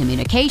on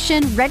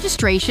communication,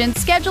 registration,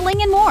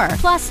 scheduling, and more.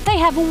 Plus, they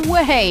have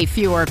way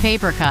fewer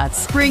paper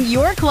cuts. Bring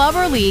your club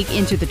or league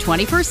into the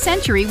 21st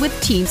century with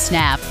Team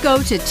Snap.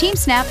 Go to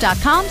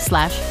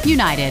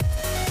teamsnap.com/united.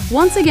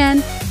 Once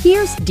again,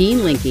 here's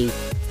Dean Linke.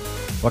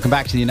 Welcome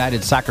back to the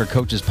United Soccer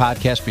Coaches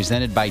Podcast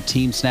presented by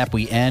Team Snap.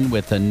 We end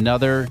with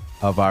another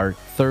of our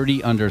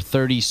 30 under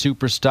 30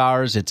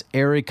 superstars. It's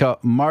Erica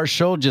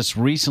Marshall, just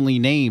recently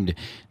named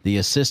the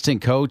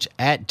assistant coach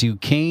at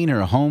Duquesne,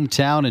 her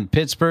hometown in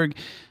Pittsburgh.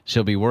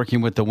 She'll be working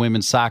with the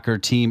women's soccer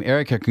team.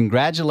 Erica,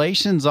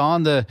 congratulations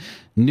on the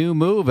new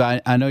move.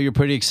 I know you're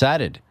pretty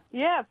excited.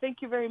 Yeah,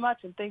 thank you very much,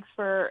 and thanks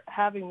for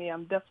having me.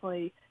 I'm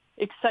definitely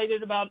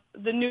excited about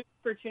the new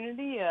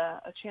opportunity.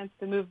 A chance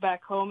to move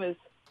back home is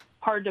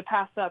hard to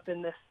pass up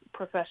in this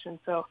profession,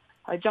 so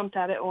I jumped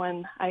at it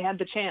when I had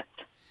the chance.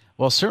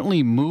 Well,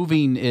 certainly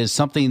moving is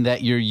something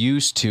that you're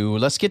used to.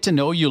 Let's get to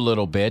know you a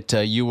little bit.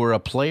 You were a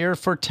player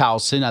for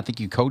Towson. I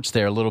think you coached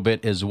there a little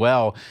bit as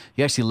well.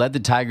 You actually led the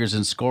Tigers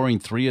in scoring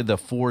 3 of the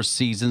 4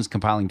 seasons,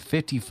 compiling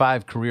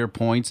 55 career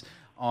points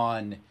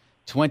on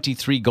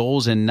 23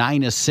 goals and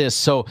 9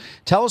 assists. So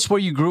tell us where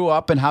you grew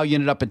up and how you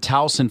ended up at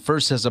Towson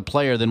first as a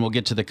player, then we'll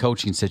get to the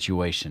coaching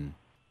situation.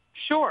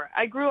 Sure.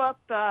 I grew up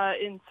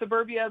in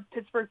suburbia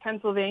Pittsburgh,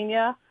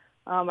 Pennsylvania.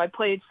 I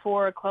played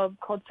for a club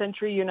called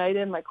Century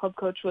United. My club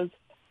coach was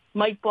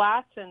Mike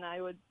Blatz, and I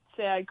would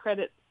say I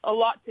credit a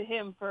lot to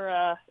him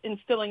for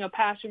instilling a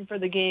passion for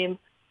the game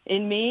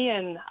in me.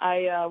 And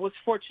I was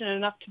fortunate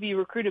enough to be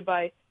recruited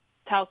by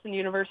Towson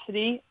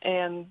University,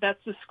 and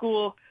that's the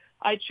school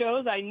I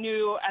chose. I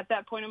knew at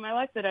that point in my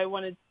life that I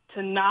wanted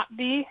to not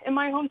be in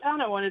my hometown.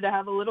 I wanted to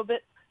have a little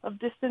bit of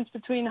distance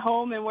between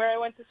home and where I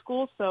went to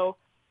school. So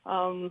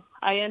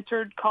I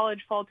entered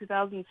college fall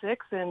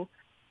 2006, and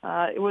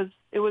it was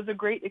a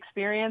great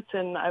experience,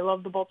 and I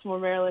love the Baltimore,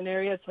 Maryland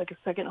area. It's like a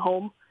second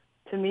home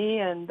to me,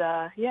 and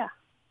yeah.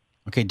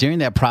 Okay, during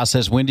that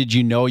process, when did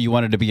you know you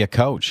wanted to be a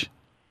coach?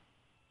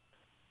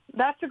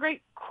 That's a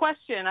great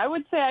question. I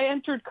would say I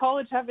entered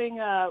college having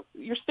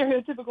your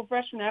stereotypical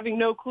freshman, having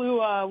no clue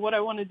what I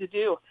wanted to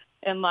do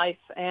in life,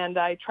 and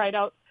I tried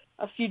out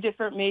a few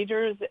different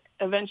majors,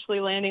 eventually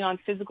landing on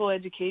physical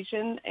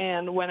education.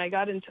 And when I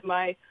got into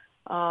my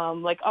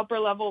upper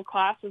level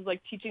classes,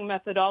 like teaching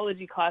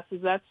methodology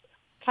classes, that's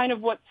kind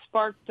of what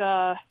sparked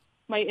my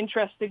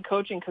interest in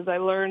coaching, because I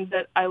learned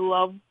that I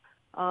love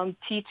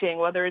teaching,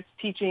 whether it's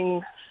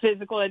teaching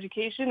physical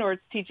education or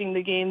it's teaching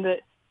the game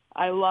that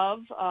I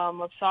love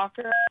of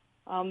soccer.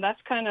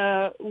 That's kind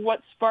of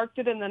what sparked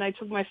it. And then I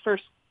took my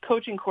first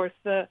coaching course,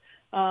 the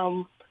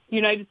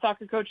United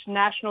Soccer Coach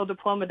National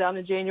Diploma, down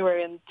in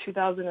January in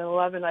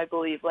 2011, I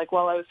believe, like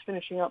while I was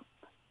finishing up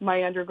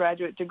my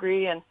undergraduate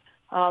degree. And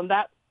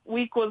that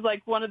week was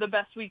like one of the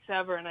best weeks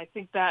ever. And I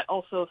think that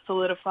also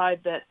solidified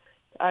that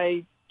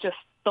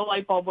the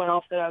light bulb went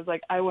off that I was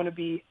like, I want to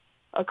be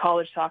a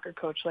college soccer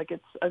coach. Like,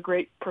 it's a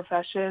great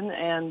profession,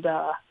 and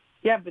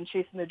yeah, I've been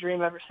chasing the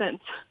dream ever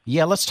since.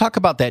 Yeah, let's talk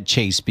about that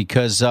chase,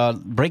 because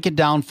break it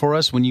down for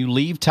us. When you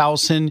leave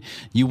Towson,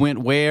 you went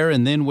where,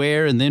 and then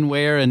where, and then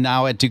where, and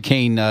now at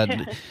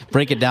Duquesne.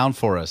 Break it down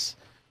for us.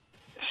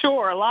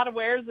 Sure, a lot of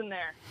wheres in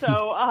there.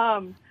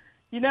 So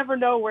you never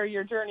know where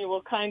your journey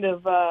will kind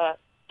of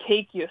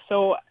take you.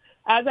 So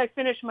as I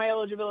finished my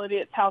eligibility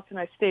at Towson,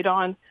 I stayed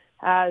on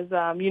as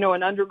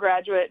an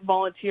undergraduate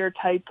volunteer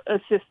type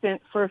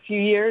assistant for a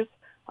few years.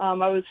 I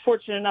was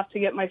fortunate enough to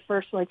get my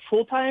first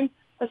full-time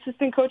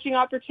assistant coaching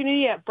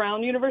opportunity at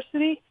Brown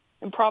University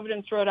in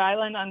Providence, Rhode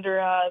Island,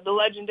 under the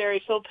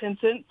legendary Phil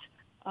Pinsent.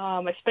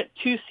 I spent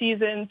 2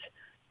 seasons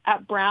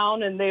at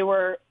Brown, and they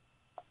were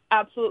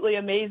absolutely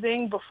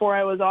amazing before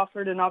I was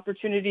offered an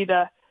opportunity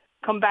to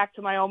come back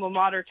to my alma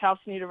mater,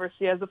 Towson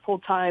University, as a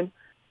full-time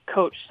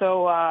coach.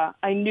 So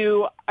I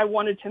knew I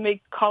wanted to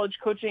make college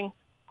coaching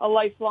a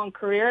lifelong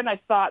career, and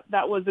I thought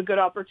that was a good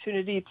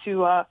opportunity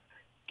to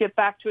get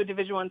back to a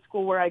Division I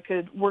school where I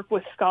could work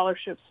with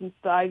scholarships, since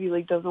the Ivy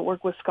League doesn't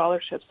work with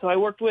scholarships. So I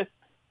worked with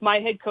my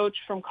head coach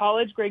from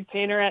college, Greg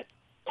Painter, at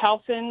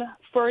Towson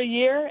for a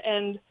year,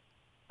 and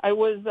I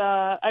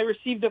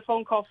received a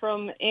phone call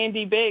from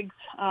Andy Biggs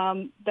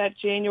that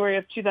January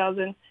of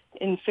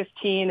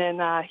 2015,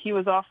 and he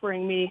was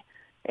offering me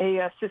a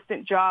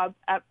assistant job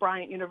at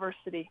Bryant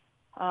University,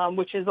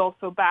 which is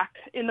also back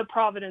in the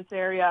Providence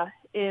area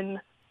in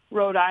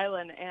Rhode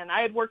Island. And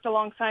I had worked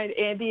alongside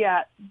Andy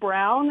at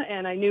Brown,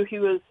 and I knew he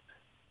was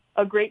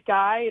a great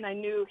guy, and I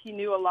knew he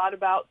knew a lot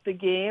about the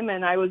game,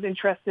 and I was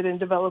interested in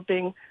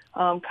developing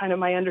kind of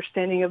my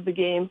understanding of the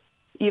game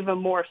even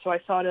more. So I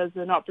saw it as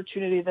an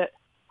opportunity that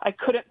I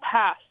couldn't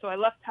pass. So I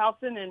left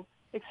Towson and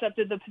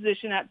accepted the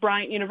position at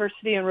Bryant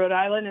University in Rhode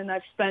Island, and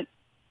I've spent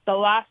the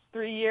last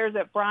 3 years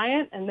at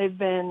Bryant, and they've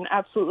been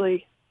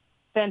absolutely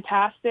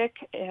fantastic.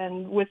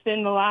 And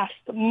within the last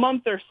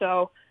month or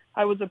so,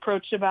 I was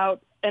approached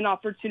about an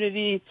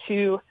opportunity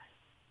to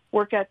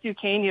work at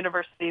Duquesne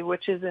University,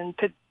 which is in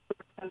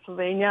Pittsburgh,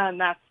 Pennsylvania, and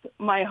that's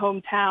my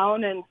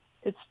hometown. And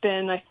it's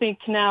been, I think,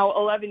 now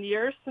 11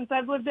 years since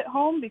I've lived at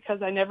home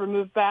because I never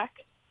moved back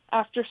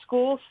after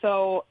school.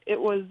 So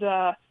it was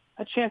a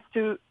chance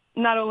to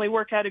not only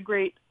work at a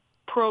great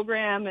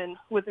program and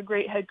with a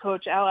great head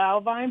coach, Al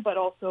Alvine, but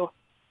also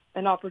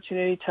an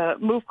opportunity to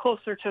move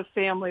closer to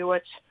family,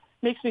 which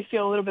makes me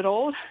feel a little bit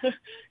old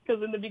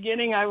because in the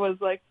beginning I was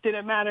like,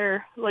 didn't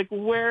matter like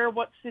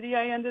what city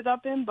I ended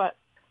up in, but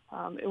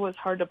it was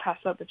hard to pass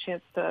up the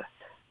chance to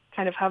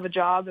kind of have a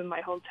job in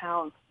my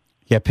hometown.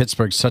 Yeah,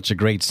 Pittsburgh's such a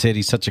great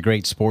city, such a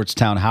great sports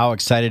town. How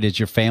excited is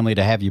your family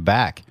to have you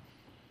back?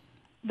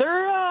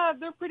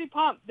 They're pretty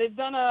pumped. They've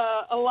done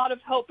a lot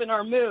of help in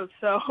our move,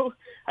 so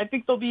I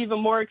think they'll be even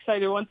more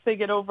excited once they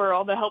get over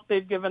all the help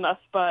they've given us.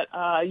 But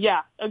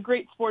yeah, a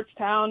great sports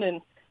town,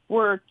 and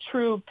we're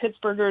true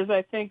Pittsburghers,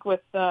 I think,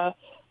 with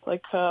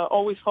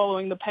always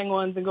following the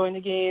Penguins and going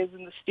to games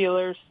and the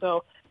Steelers.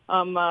 So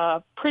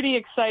I'm pretty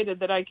excited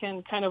that I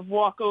can kind of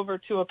walk over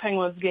to a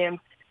Penguins game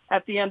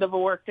at the end of a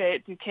workday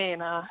at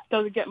Duquesne.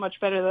 Doesn't get much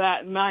better than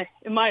that,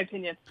 in my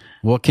opinion.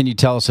 What can you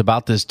tell us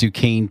about this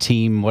Duquesne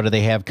team? What do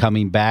they have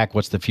coming back?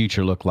 What's the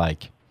future look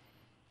like?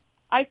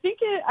 I think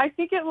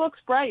it looks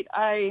bright.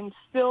 I'm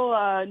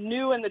still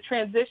new in the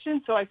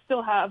transition, so I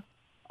still have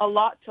a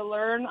lot to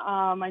learn.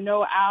 I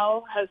know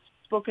Al has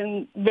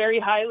spoken very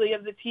highly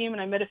of the team,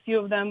 and I met a few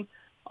of them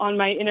on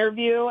my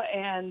interview,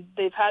 and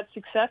they've had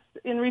success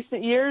in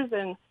recent years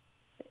and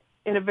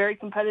in a very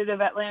competitive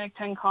Atlantic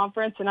 10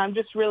 conference, and I'm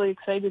just really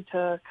excited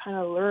to kind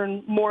of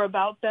learn more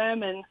about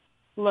them and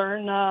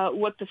learn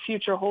what the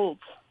future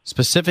holds.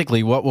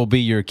 Specifically, what will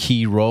be your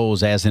key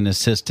roles as an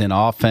assistant?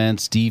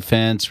 Offense,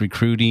 defense,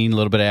 recruiting, a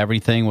little bit of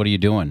everything? What are you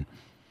doing?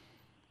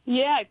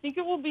 Yeah, I think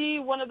it will be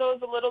one of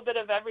those, a little bit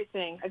of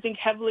everything. I think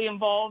heavily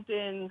involved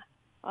in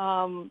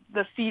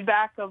the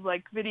feedback of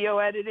like video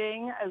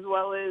editing as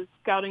well as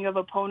scouting of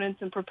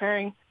opponents and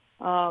preparing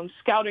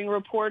scouting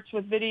reports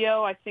with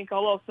video. I think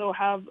I'll also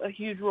have a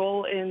huge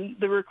role in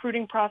the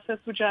recruiting process,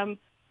 which I'm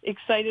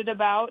excited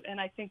about.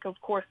 And I think,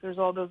 of course, there's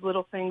all those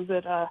little things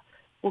that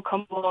will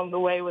come along the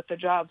way with the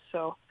job.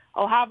 So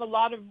I'll have a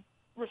lot of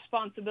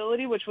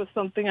responsibility, which was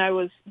something I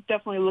was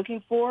definitely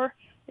looking for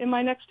in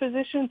my next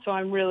position. So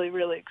I'm really,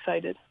 really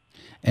excited.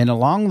 And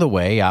along the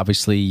way,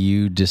 obviously,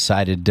 you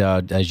decided,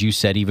 as you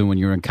said, even when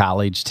you were in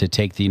college, to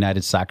take the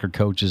United Soccer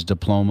Coaches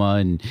Diploma,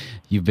 and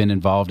you've been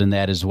involved in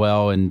that as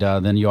well. And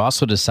then you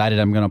also decided,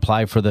 I'm going to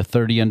apply for the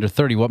 30 under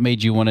 30. What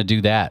made you want to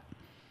do that?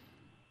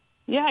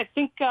 Yeah, I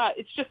think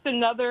it's just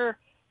another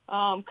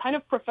kind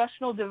of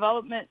professional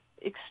development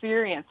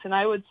experience. And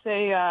I would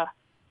say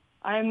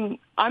I'm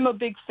a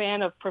big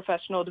fan of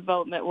professional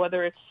development,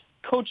 whether it's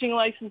coaching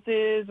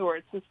licenses or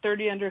it's this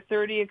 30 under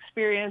 30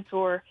 experience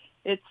or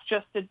it's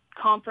just a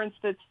conference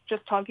that's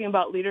just talking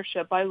about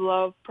leadership. I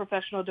love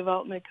professional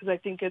development because I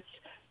think it's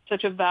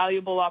such a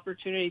valuable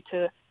opportunity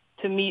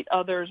to meet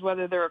others,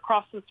 whether they're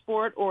across the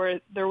sport or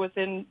they're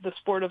within the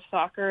sport of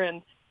soccer,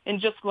 and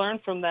just learn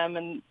from them.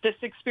 And this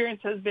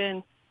experience has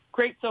been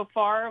great so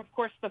far. Of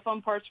course, the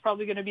fun part's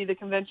probably going to be the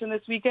convention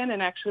this weekend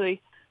and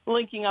actually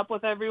linking up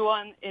with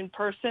everyone in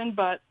person.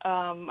 But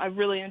I've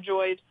really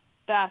enjoyed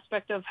the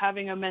aspect of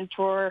having a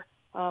mentor.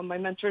 My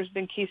mentor's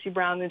been Casey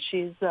Brown, and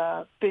she's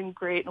been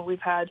great, and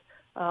we've had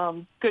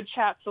good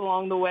chats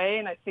along the way,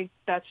 and I think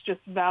that's just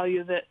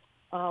value that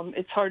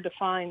it's hard to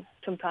find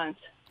sometimes.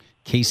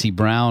 Casey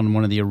Brown,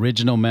 one of the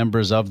original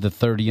members of the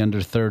 30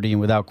 under 30,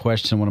 and without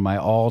question, one of my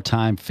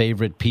all-time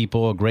favorite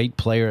people, a great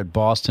player at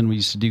Boston. We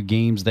used to do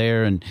games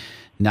there, and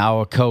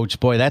now a coach.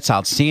 Boy, that's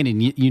outstanding.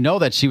 You know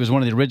that she was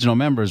one of the original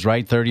members,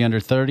 right, 30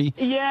 under 30?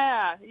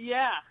 Yeah.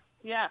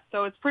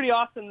 So it's pretty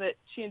awesome that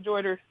she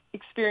enjoyed her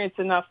experience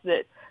enough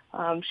that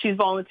she's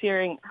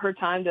volunteering her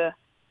time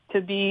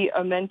to be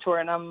a mentor,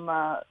 and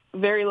I'm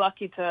very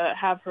lucky to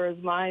have her as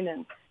mine,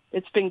 and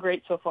it's been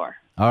great so far.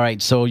 All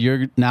right, so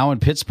you're now in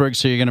Pittsburgh,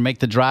 so you're going to make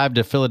the drive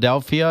to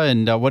Philadelphia,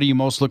 and what are you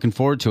most looking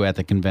forward to at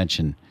the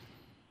convention?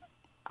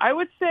 I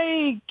would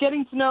say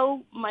getting to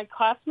know my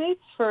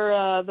classmates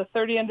for the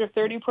 30 Under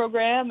 30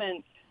 program,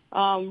 and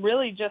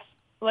really just,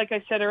 like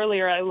I said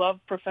earlier, I love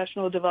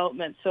professional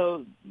development.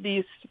 So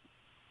these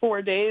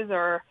 4 days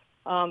are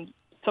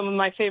some of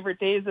my favorite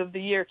days of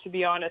the year, to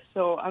be honest.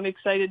 So I'm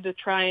excited to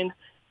try and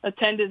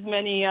attend as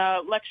many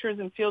lectures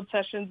and field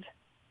sessions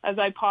as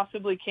I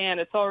possibly can.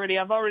 I've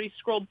already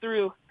scrolled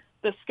through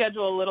the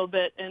schedule a little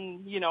bit,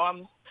 and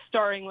I'm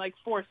starring like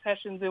 4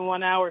 sessions in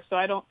 1 hour,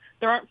 so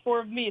there aren't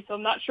 4 of me, so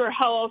I'm not sure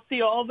how I'll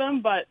see all of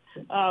them, but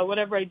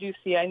whatever I do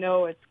see, I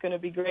know it's going to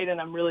be great, and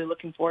I'm really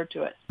looking forward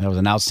to it. That was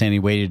an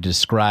outstanding way to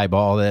describe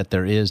all that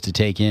there is to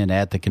take in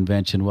at the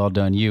convention. Well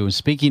done, you.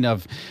 Speaking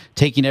of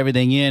taking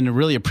everything in, I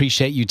really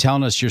appreciate you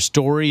telling us your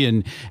story,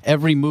 and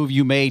every move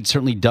you made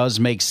certainly does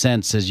make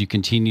sense as you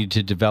continue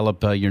to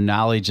develop your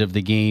knowledge of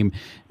the game,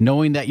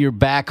 knowing that you're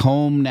back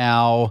home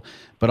now,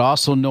 but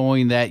also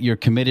knowing that you're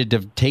committed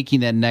to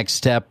taking that next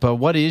step.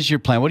 What is your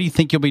plan? What do you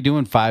think you'll be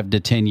doing 5 to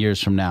 10 years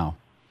from now?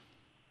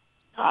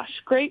 Gosh,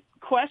 great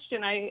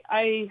question.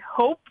 I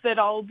hope that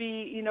I'll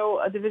be,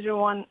 a Division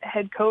I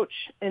head coach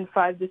in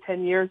 5 to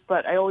 10 years,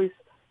 but I always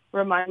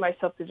remind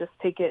myself to just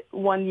take it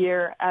 1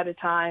 year at a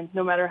time,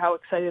 no matter how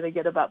excited I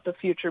get about the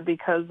future,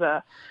 because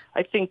I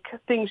think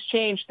things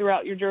change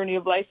throughout your journey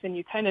of life, and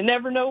you kind of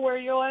never know where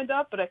you'll end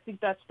up, but I think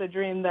that's the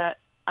dream that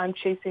I'm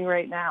chasing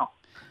right now.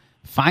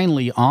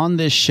 Finally, on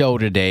this show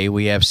today,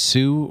 we have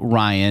Sue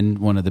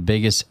Ryan, one of the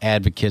biggest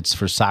advocates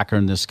for soccer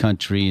in this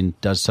country and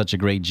does such a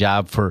great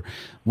job for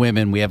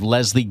women. We have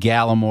Leslie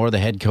Gallimore, the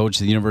head coach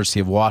of the University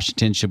of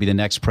Washington. She'll be the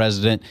next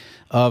president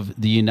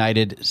of the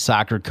United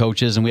Soccer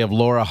Coaches. And we have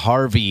Laura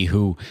Harvey,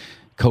 who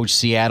coached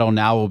Seattle,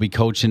 now will be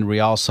coaching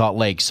Real Salt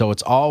Lake. So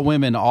it's all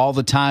women all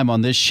the time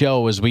on this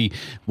show as we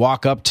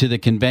walk up to the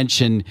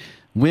convention.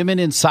 Women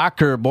in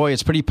soccer, boy,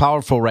 it's pretty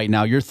powerful right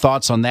now. Your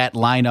thoughts on that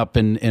lineup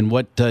and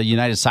what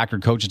United Soccer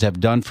Coaches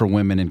have done for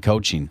women in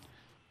coaching?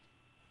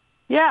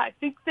 Yeah, I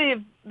think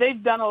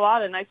they've done a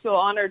lot, and I feel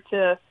honored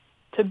to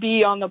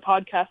be on the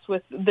podcast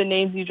with the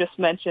names you just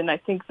mentioned. I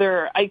think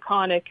they're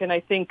iconic, and I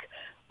think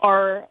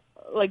our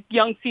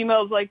young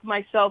females like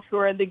myself who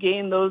are in the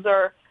game, those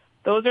are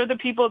the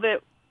people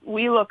that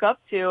we look up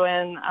to,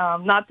 and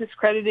not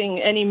discrediting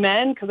any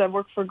men, because I've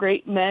worked for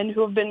great men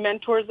who have been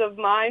mentors of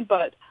mine,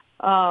 but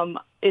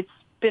it's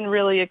been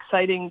really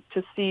exciting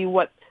to see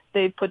what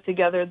they've put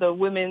together, the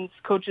Women's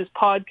Coaches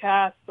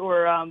Podcast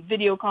or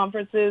video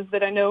conferences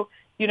that I know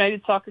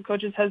United Soccer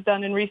Coaches has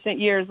done in recent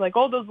years. Like,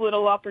 all those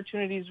little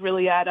opportunities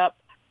really add up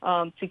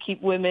to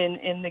keep women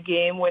in the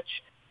game,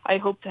 which I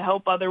hope to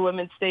help other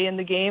women stay in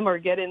the game or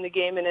get in the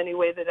game in any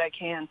way that I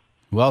can.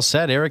 Well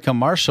said, Erica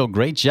Marshall.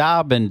 Great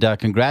job, and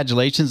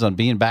congratulations on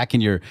being back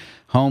in your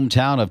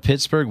hometown of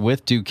Pittsburgh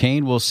with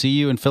Duquesne. We'll see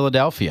you in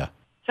Philadelphia.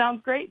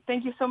 Sounds great.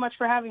 Thank you so much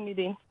for having me,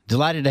 Dean.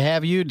 Delighted to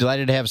have you.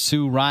 Delighted to have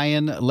Sue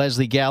Ryan,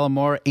 Leslie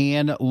Gallimore,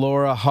 and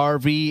Laura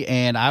Harvey.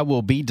 And I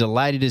will be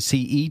delighted to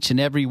see each and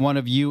every one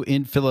of you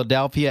in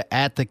Philadelphia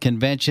at the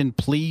convention.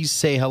 Please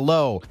say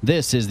hello.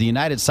 This is the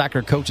United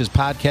Soccer Coaches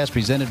Podcast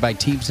presented by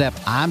Team Snap.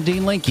 I'm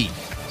Dean Linke.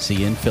 See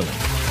you in Philly.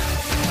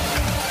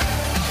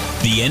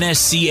 The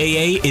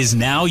NSCAA is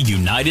now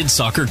United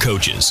Soccer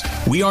Coaches.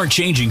 We aren't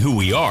changing who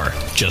we are,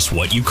 just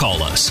what you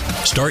call us.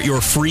 Start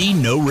your free,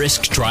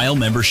 no-risk trial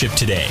membership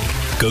today.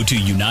 Go to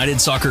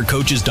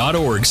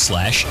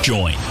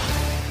unitedsoccercoaches.org/join.